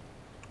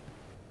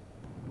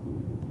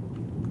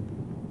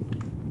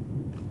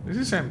 This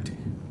is empty.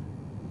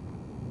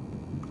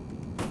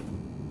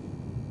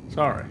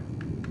 Sorry.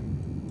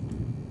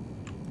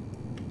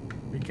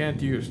 We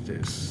can't use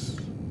this.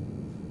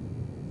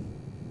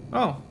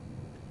 Oh,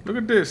 look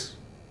at this.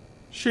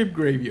 Ship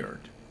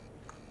graveyard.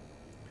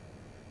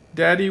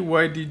 Daddy,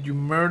 why did you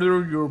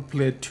murder your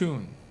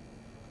platoon?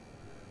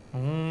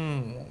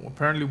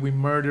 Apparently we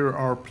murder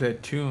our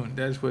platoon.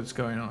 That's what's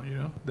going on, you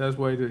know? That's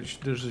why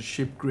there's a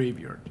ship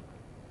graveyard.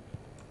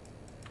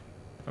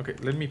 Okay,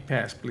 let me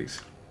pass,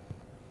 please.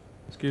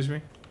 Excuse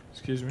me.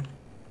 Excuse me.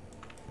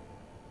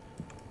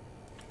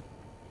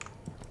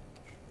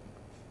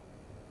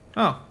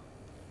 Oh.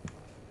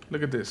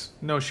 Look at this.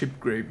 No ship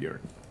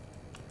graveyard.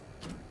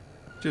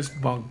 Just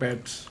bunk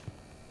beds.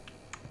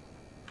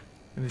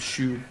 And a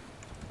shoe.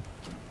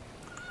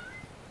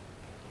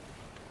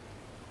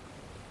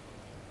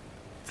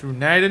 Through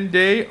night and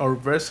day, our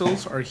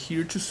vessels are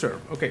here to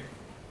serve. Okay.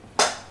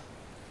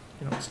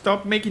 You know,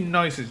 stop making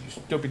noises, you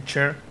stupid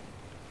chair.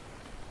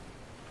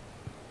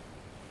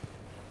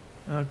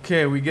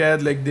 Okay, we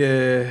got like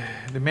the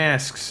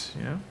masks,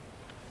 you know.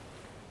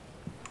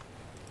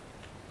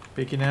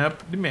 Picking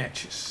up the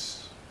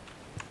matches.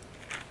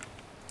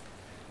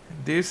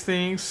 And this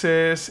thing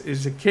says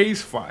is a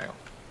case file.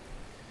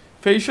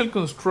 Facial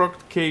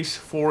construct case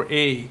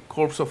 4A.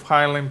 Corpse of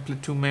Highland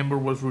platoon member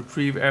was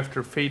retrieved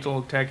after fatal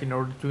attack in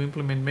order to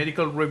implement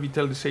medical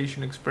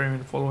revitalization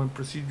experiment following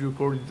procedure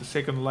according to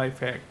Second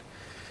Life Act.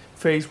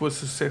 Face was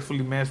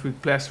successfully masked with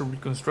plaster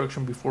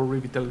reconstruction before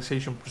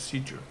revitalization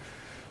procedure.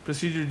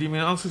 Procedure deemed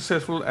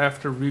unsuccessful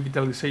after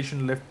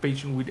revitalization left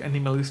patient with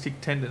animalistic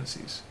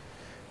tendencies.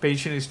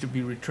 Patient is to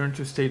be returned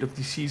to a state of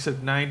disease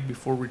at night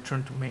before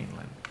return to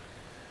mainland.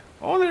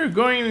 Oh, they're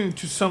going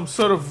into some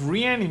sort of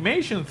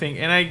reanimation thing,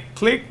 and I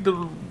clicked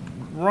the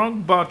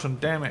wrong button,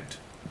 damn it.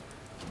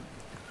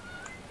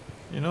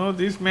 You know,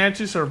 these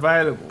matches are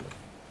valuable.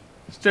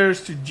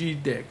 Stairs to G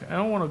deck. I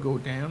don't want to go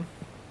down.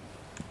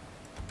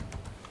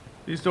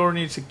 This door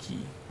needs a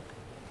key.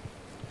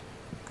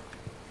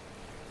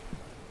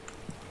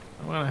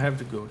 I'm gonna have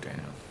to go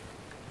down.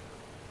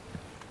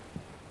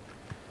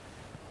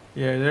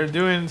 Yeah, they're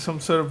doing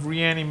some sort of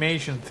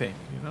reanimation thing,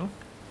 you know?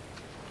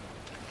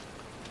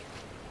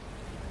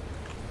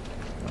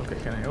 Okay,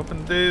 can I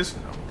open this?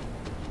 No.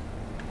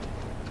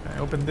 Can I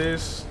open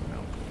this? No.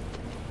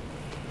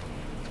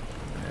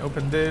 Can I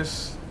open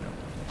this? No.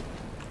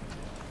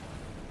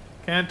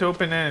 Can't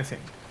open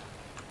anything.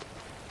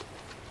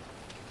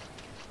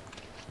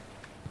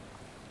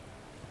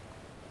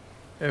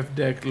 F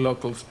deck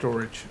local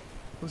storage.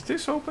 Was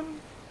this open?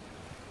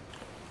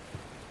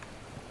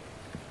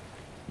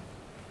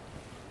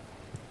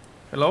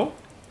 Hello?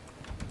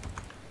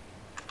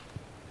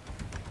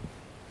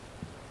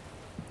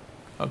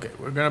 Okay,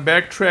 we're gonna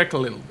backtrack a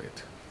little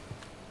bit.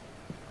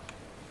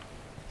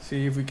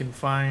 See if we can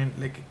find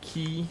like a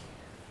key.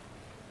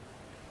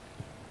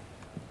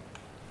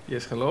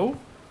 Yes, hello?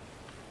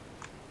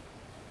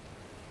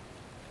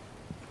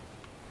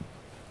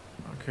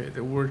 Okay,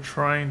 they were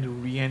trying the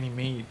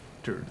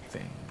reanimator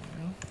thing.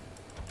 You know?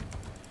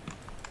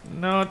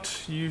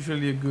 Not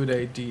usually a good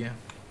idea.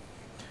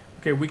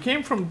 Okay, we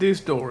came from this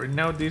door and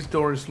now this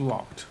door is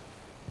locked.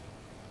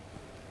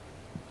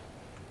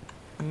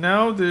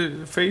 Now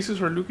the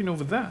faces are looking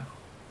over there.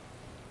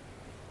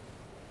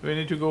 Do we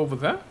need to go over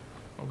there?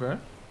 Okay.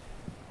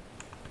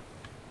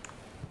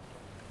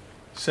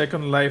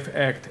 Second Life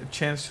Act, a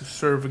chance to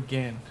serve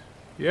again.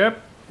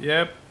 Yep,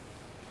 yep.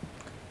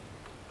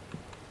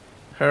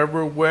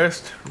 Harbor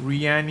West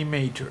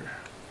Reanimator.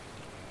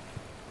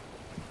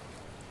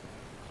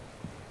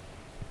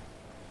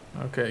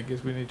 Okay, I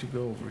guess we need to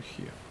go over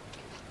here.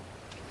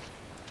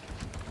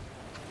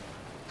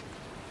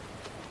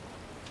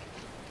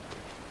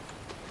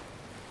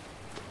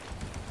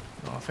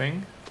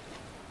 Nothing.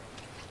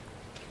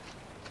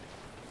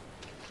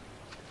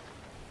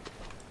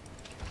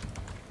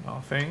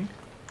 Nothing.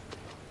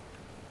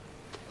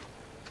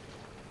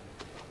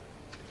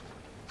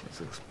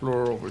 Let's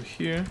explore over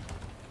here.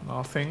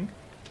 Nothing.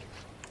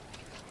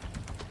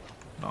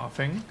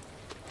 Nothing.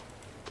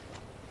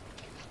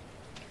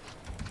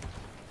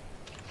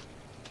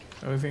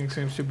 Everything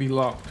seems to be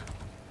locked.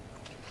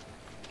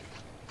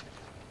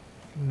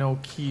 No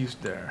keys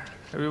there.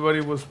 Everybody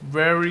was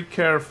very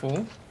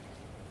careful.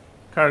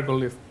 Cargo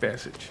lift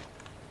passage.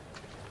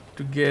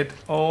 To get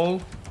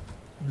all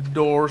the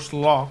doors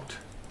locked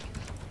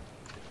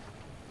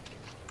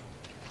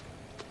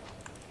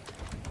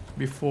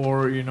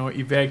before, you know,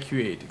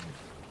 evacuating.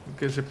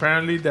 Because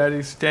apparently that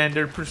is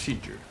standard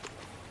procedure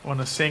on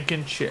a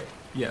sinking ship.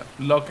 Yeah,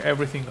 lock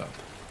everything up.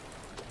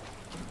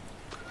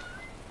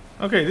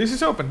 Okay, this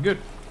is open. Good.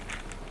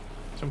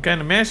 Some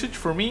kind of message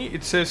for me.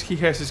 It says he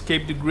has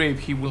escaped the grave.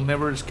 He will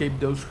never escape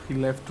those he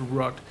left to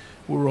rot.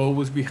 We're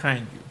always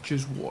behind you.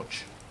 Just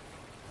watch.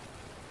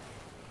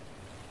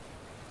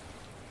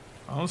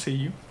 I don't see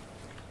you.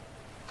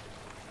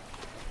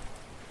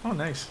 Oh,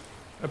 nice.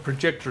 A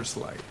projector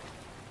slide.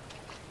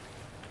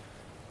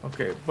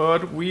 Okay,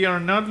 but we are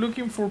not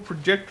looking for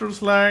projector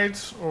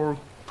slides or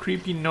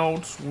creepy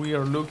notes. We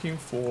are looking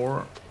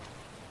for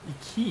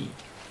a key.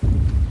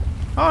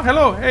 Oh,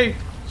 hello. Hey,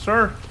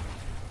 sir.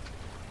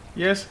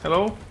 Yes,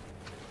 hello.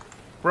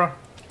 Bruh.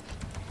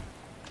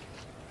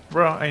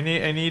 Bruh, I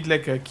need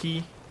like a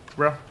key.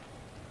 Bruh.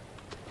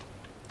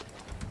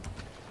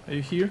 Are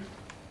you here?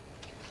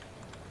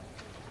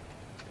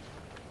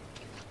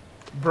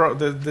 Bro,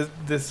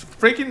 this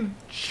freaking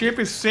ship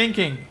is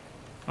sinking.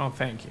 Oh,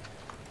 thank you.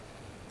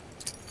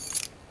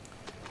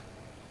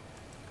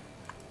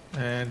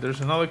 And there's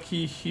another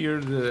key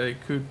here that I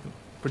could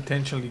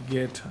potentially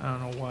get. I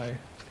don't know why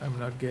I'm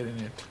not getting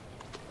it.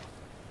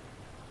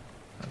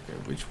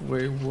 Okay, which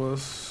way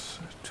was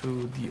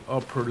to the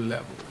upper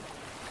level?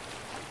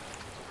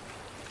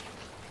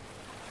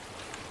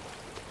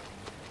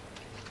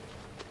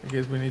 I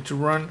guess we need to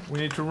run. We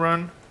need to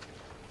run.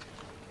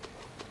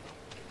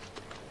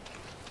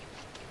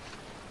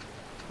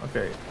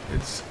 Okay,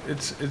 it's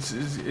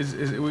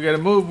we gotta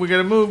move, we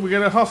gotta move, we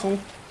gotta hustle.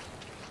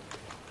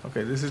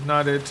 Okay, this is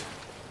not it.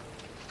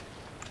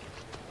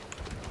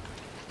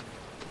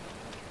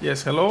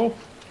 Yes, hello?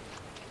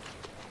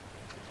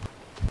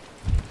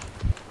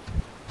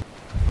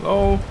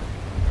 Hello?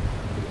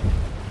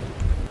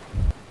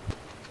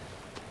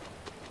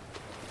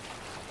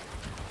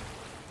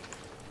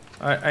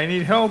 I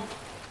need help.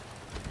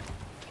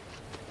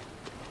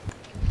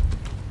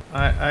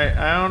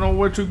 I don't know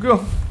where to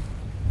go.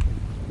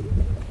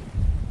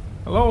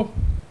 Hello?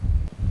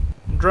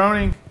 I'm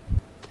drowning.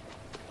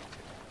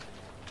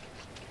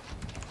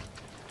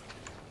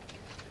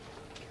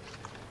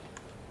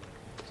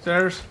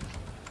 Stairs?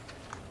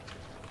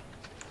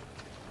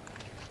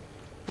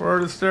 Where are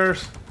the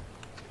stairs?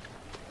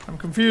 I'm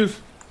confused.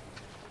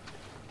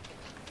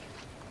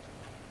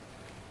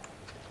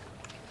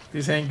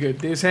 This ain't good.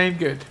 This ain't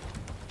good.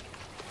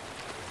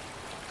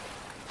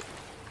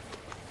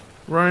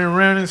 Running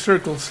around in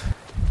circles.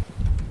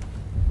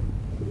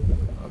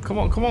 Oh, come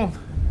on, come on.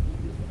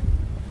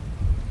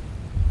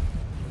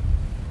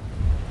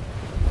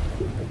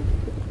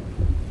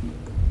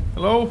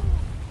 Hello?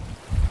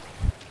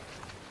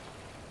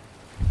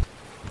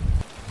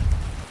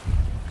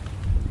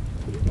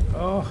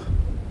 Oh.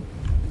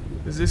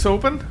 Is this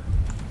open?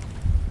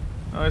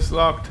 No, it's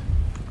locked.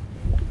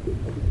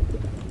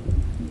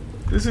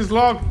 This is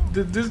locked.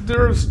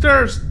 There are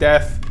stairs.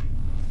 Death.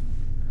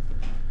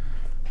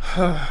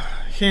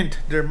 Hint.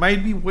 There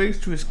might be ways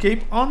to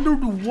escape under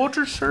the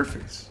water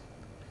surface.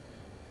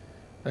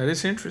 That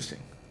is interesting.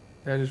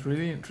 That is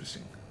really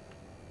interesting.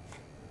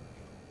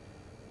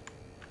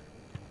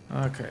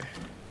 Okay.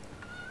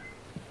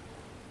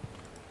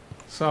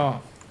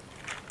 So.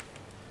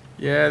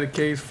 Yeah, the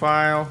case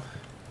file.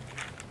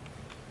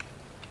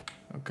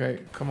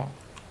 Okay, come on.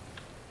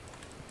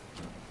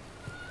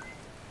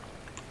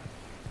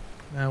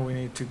 Now we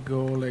need to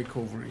go like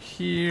over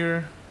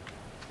here.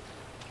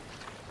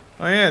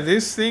 Oh yeah,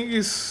 this thing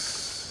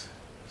is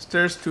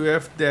stairs to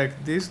F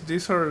deck.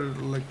 These are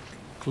like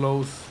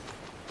close.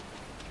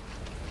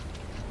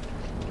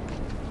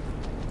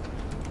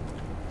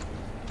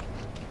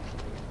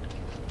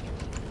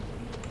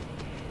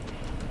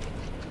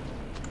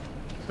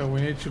 So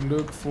we need to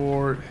look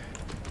for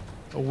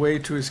a way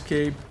to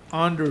escape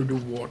under the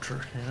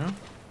water, you know?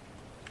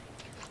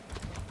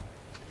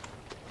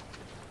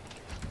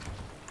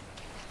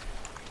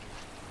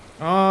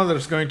 Oh,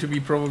 there's going to be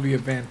probably a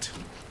vent.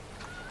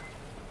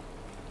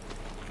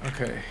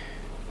 Okay.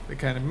 The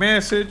kind of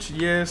message,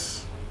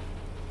 yes.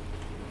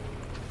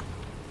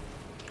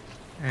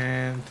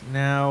 And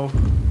now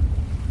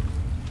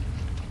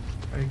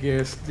I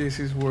guess this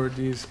is where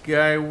this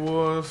guy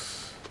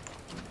was.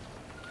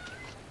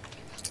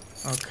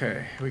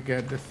 Okay, we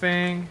got the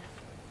thing.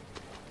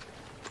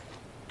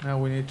 Now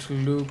we need to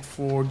look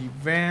for the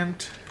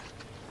vent.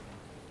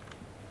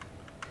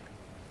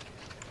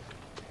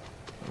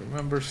 I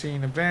remember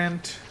seeing a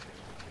vent.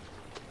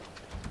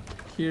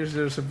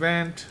 There's a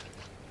vent.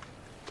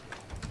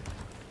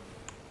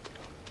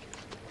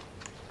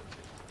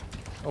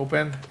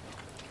 Open.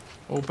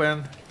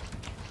 Open.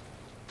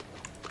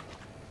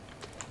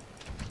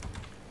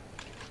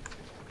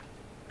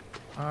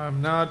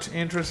 I'm not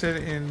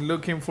interested in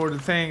looking for the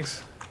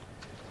things.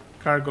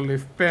 Cargo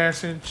lift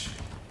passage.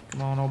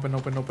 Come on, open,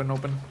 open, open,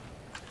 open.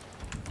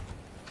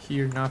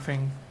 Here,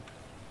 nothing.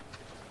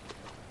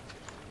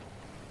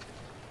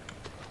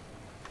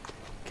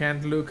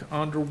 can't look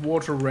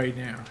underwater right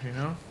now, you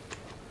know?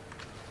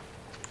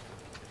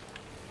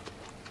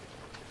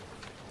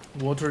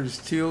 Water is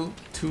still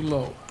too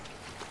low.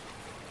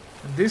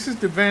 And this is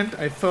the vent.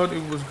 I thought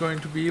it was going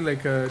to be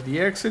like the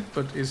exit,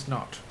 but it's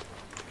not.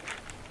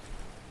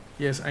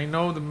 Yes, I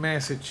know the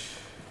message.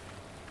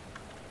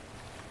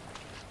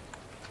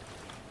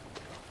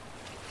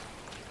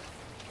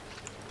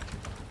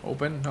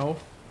 Open, no.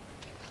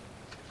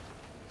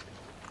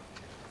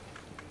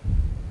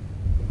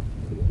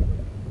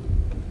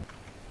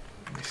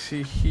 Let me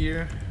see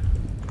here.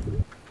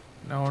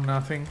 No,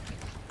 nothing.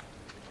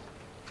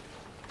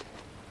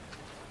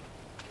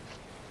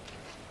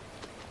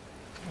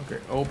 Okay,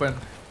 open.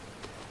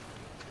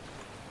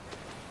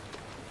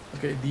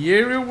 Okay, the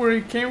area where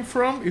it came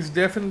from is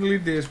definitely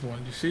this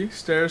one. You see?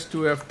 Stairs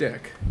to F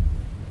deck.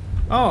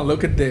 Oh,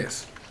 look at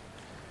this.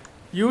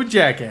 You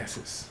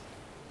jackasses.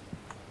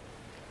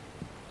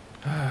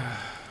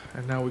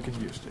 And now we can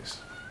use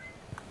this.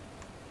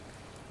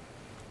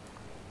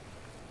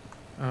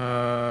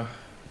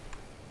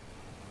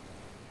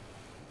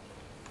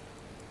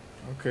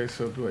 Okay,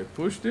 so do I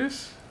push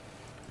this?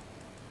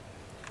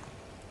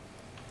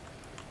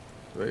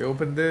 Do I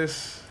open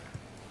this?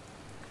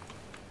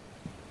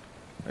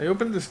 I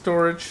open the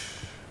storage,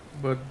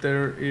 but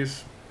there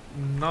is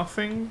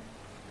nothing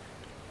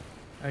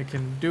I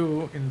can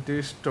do in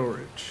this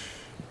storage.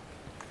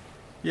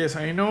 Yes,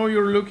 I know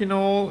you're looking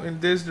all in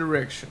this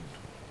direction.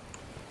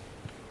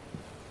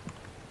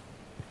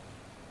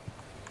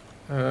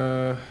 Is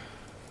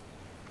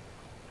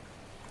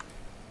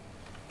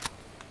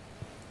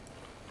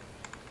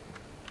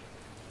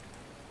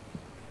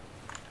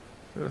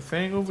there a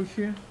thing over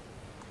here?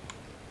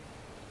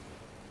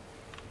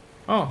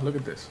 Oh, look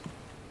at this.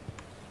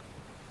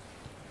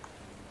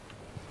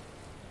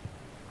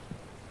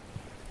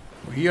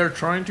 We are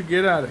trying to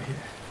get out of here.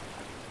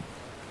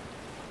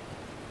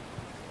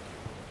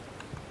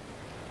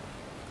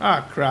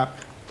 Ah, crap.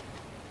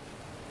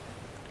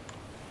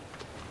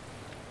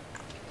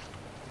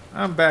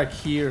 I'm back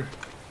here.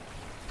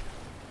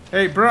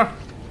 Hey, bruh.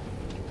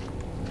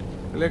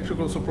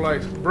 Electrical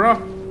supplies. Bruh.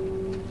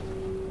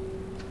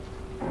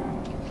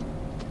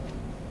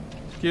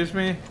 Excuse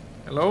me.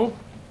 Hello?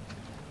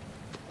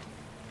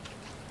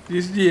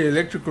 This is the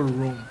electrical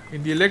room.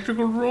 In the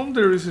electrical room,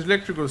 there is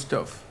electrical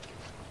stuff.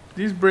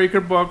 This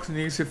breaker box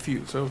needs a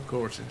fuse. Of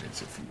course it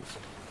needs a fuse.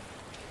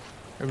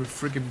 Every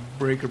freaking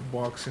breaker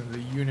box in the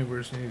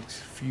universe needs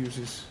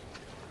fuses.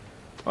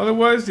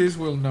 Otherwise, this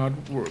will not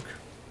work.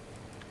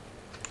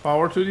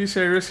 Power to this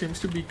area seems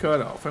to be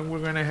cut off, and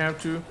we're gonna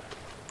have to,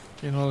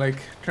 you know, like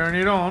turn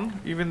it on,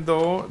 even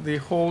though the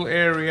whole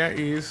area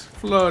is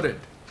flooded.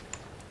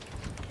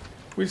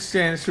 Which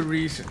stands to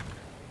reason.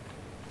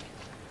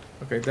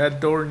 Okay, that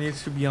door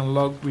needs to be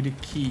unlocked with a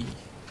key.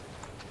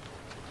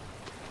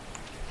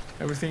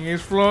 Everything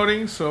is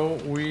floating, so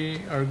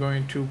we are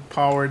going to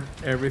power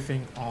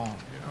everything on,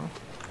 you know,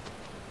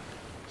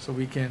 so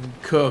we can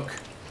cook.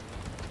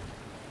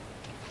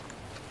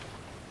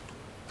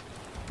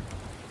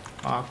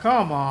 Oh,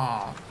 come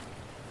on.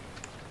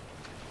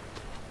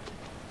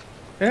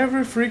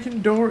 Every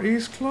freaking door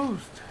is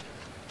closed.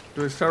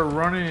 Do I start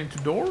running into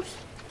doors?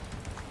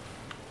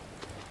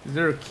 Is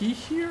there a key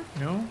here?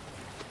 No.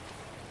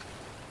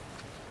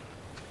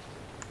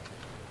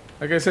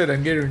 Like I said,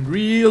 I'm getting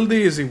real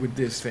dizzy with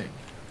this thing.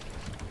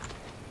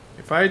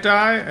 If I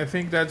die, I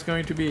think that's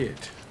going to be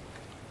it.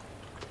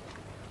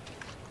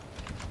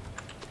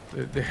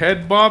 The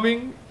head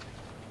bobbing,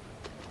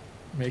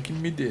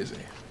 making me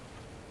dizzy.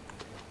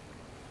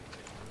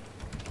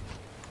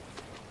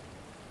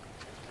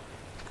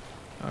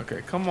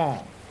 Okay, come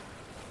on.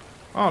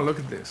 Oh, look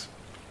at this.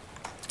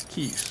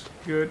 Keys.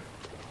 Good.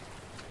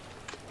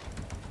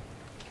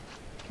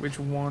 Which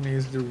one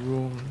is the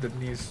room that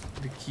needs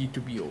the key to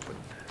be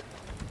opened?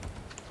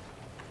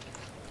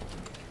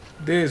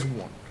 This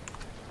one.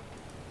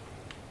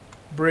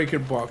 Breaker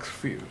box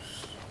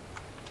fuse.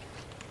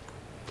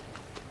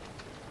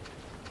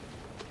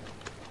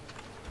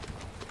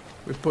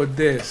 We put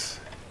this.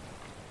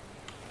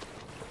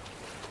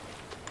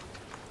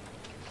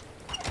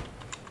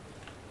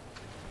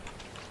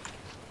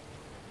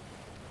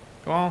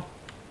 Come on.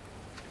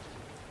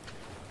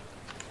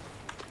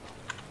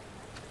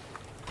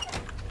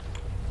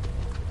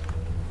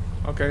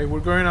 Okay, we're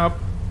going up.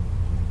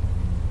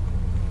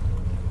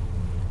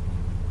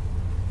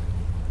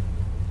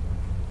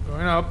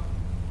 Going up.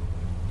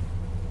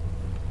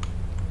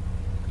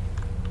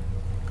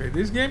 Okay,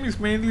 this game is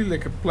mainly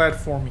like a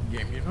platforming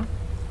game, you know?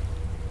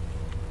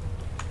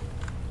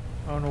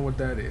 I don't know what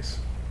that is.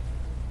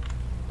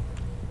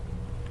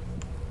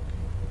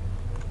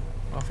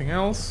 Nothing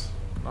else.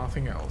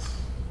 Nothing else.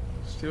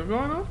 Still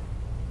going up?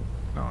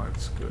 No,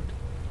 it's good.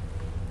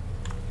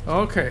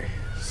 Okay,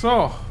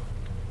 so.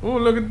 Oh,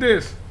 look at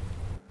this.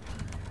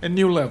 A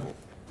new level.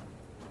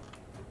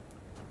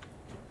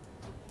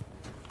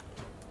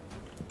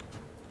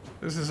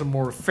 This is a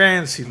more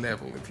fancy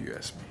level, if you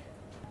ask me.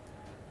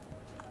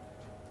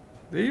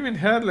 They even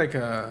had like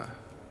a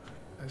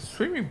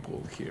swimming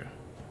pool here.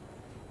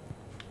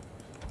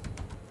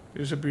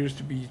 This appears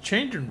to be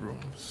changing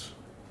rooms.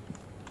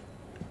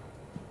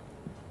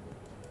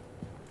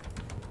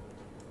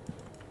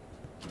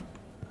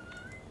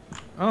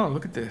 Oh,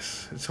 look at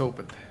this. It's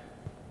opened.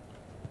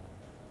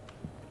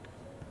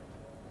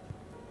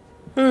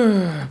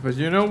 But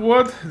you know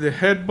what? The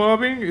head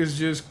bobbing is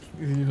just,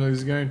 you know,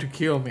 is going to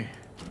kill me.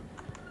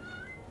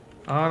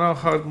 I don't know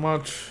how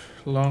much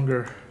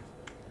longer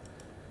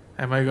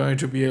am I going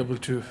to be able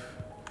to.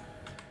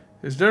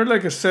 Is there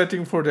like a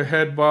setting for the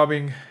head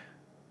bobbing?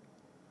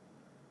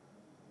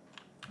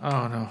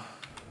 Oh no.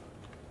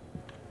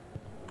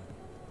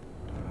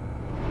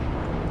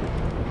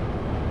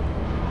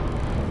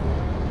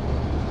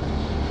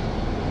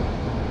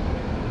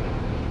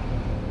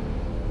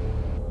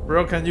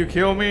 Bro, can you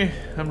kill me?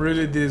 I'm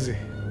really dizzy.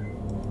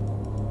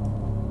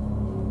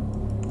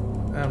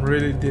 I'm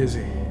really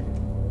dizzy.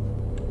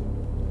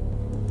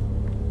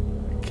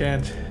 I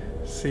can't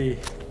see.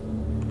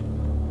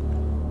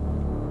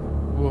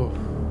 Whoa.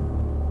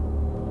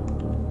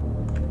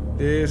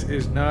 This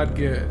is not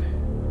good.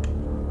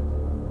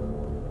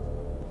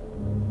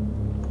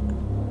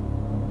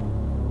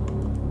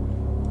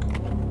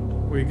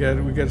 We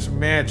got some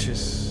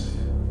matches.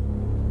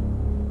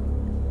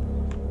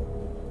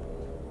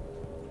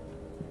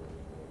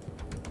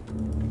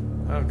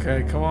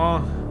 Okay, come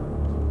on.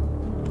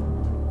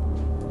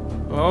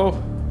 Oh.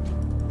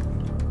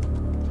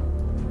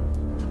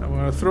 I'm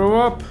gonna throw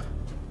up.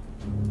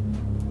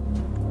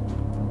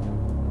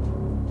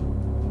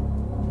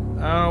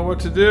 I don't know what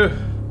to do.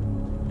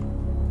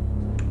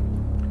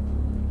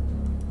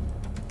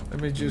 Let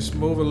me just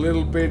move a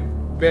little bit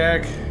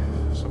back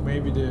so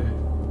maybe the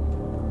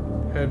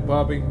head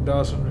bobbing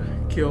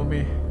doesn't kill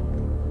me.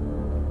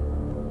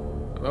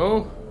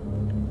 Hello?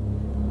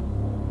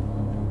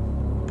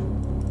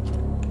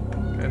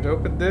 Can't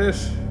open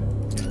this.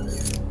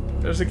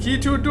 There's a key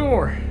to a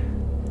door.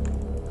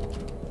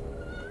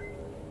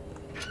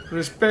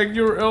 Respect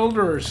your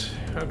elders.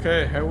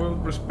 Okay, I will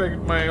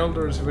respect my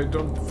elders if I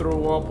don't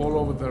throw up all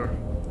over there.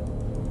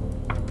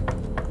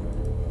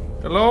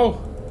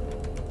 Hello?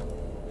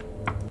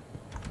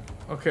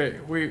 Okay,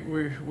 we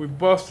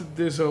busted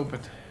this open.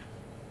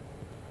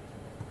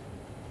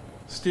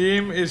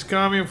 Steam is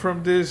coming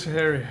from this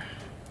area.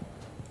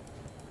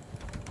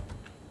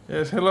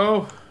 Yes,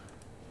 hello?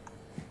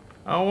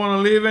 I don't want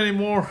to leave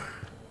anymore.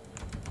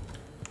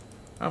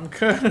 I'm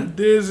kind of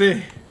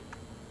dizzy.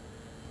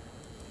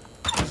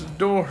 There's a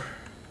door.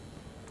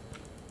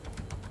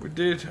 I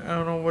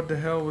don't know what the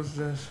hell was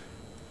this.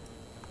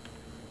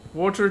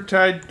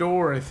 Watertight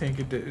door, I think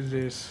it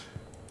is.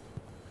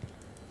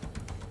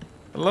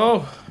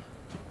 Hello?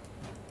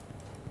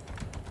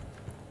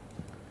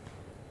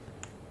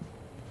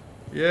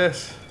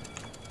 Yes.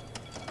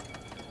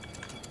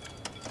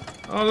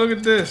 Oh, look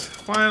at this.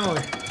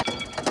 Finally.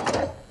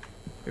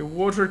 A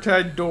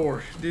watertight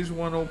door. This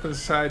one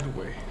opens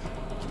sideways.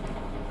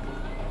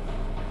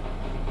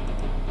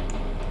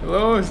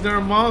 Hello? Is there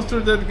a monster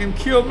that can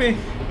kill me?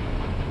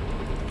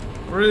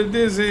 I'm really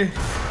dizzy.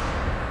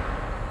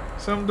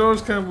 Some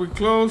doors can be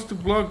closed to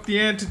block the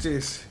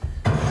entities.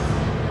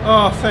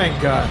 Oh,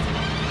 thank God.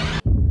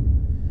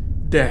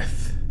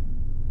 Death.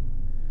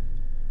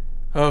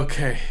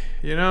 Okay.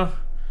 You know,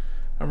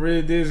 I'm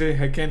really dizzy.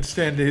 I can't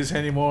stand this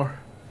anymore.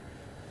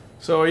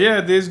 So yeah,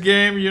 this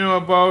game, you know,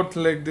 about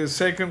like the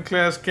second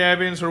class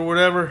cabins or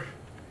whatever.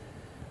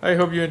 I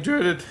hope you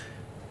enjoyed it.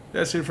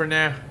 That's it for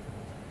now.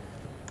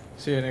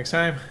 See you next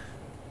time.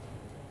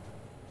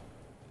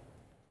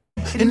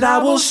 And I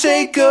will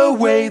shake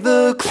away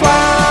the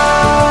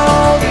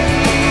cloudy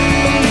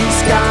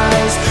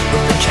skies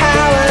with the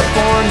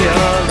California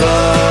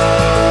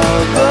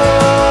lullaby.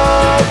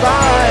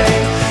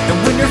 And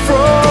when you're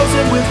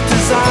frozen with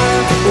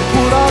desire, we'll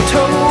put our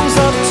toes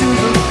up to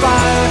the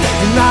fire,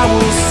 and I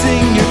will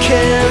sing your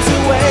cares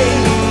away.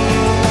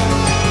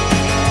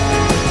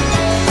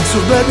 So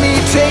let me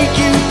take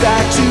you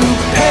back to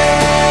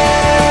paradise.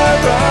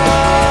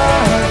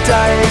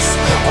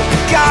 All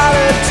you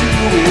gotta do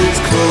is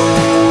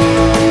close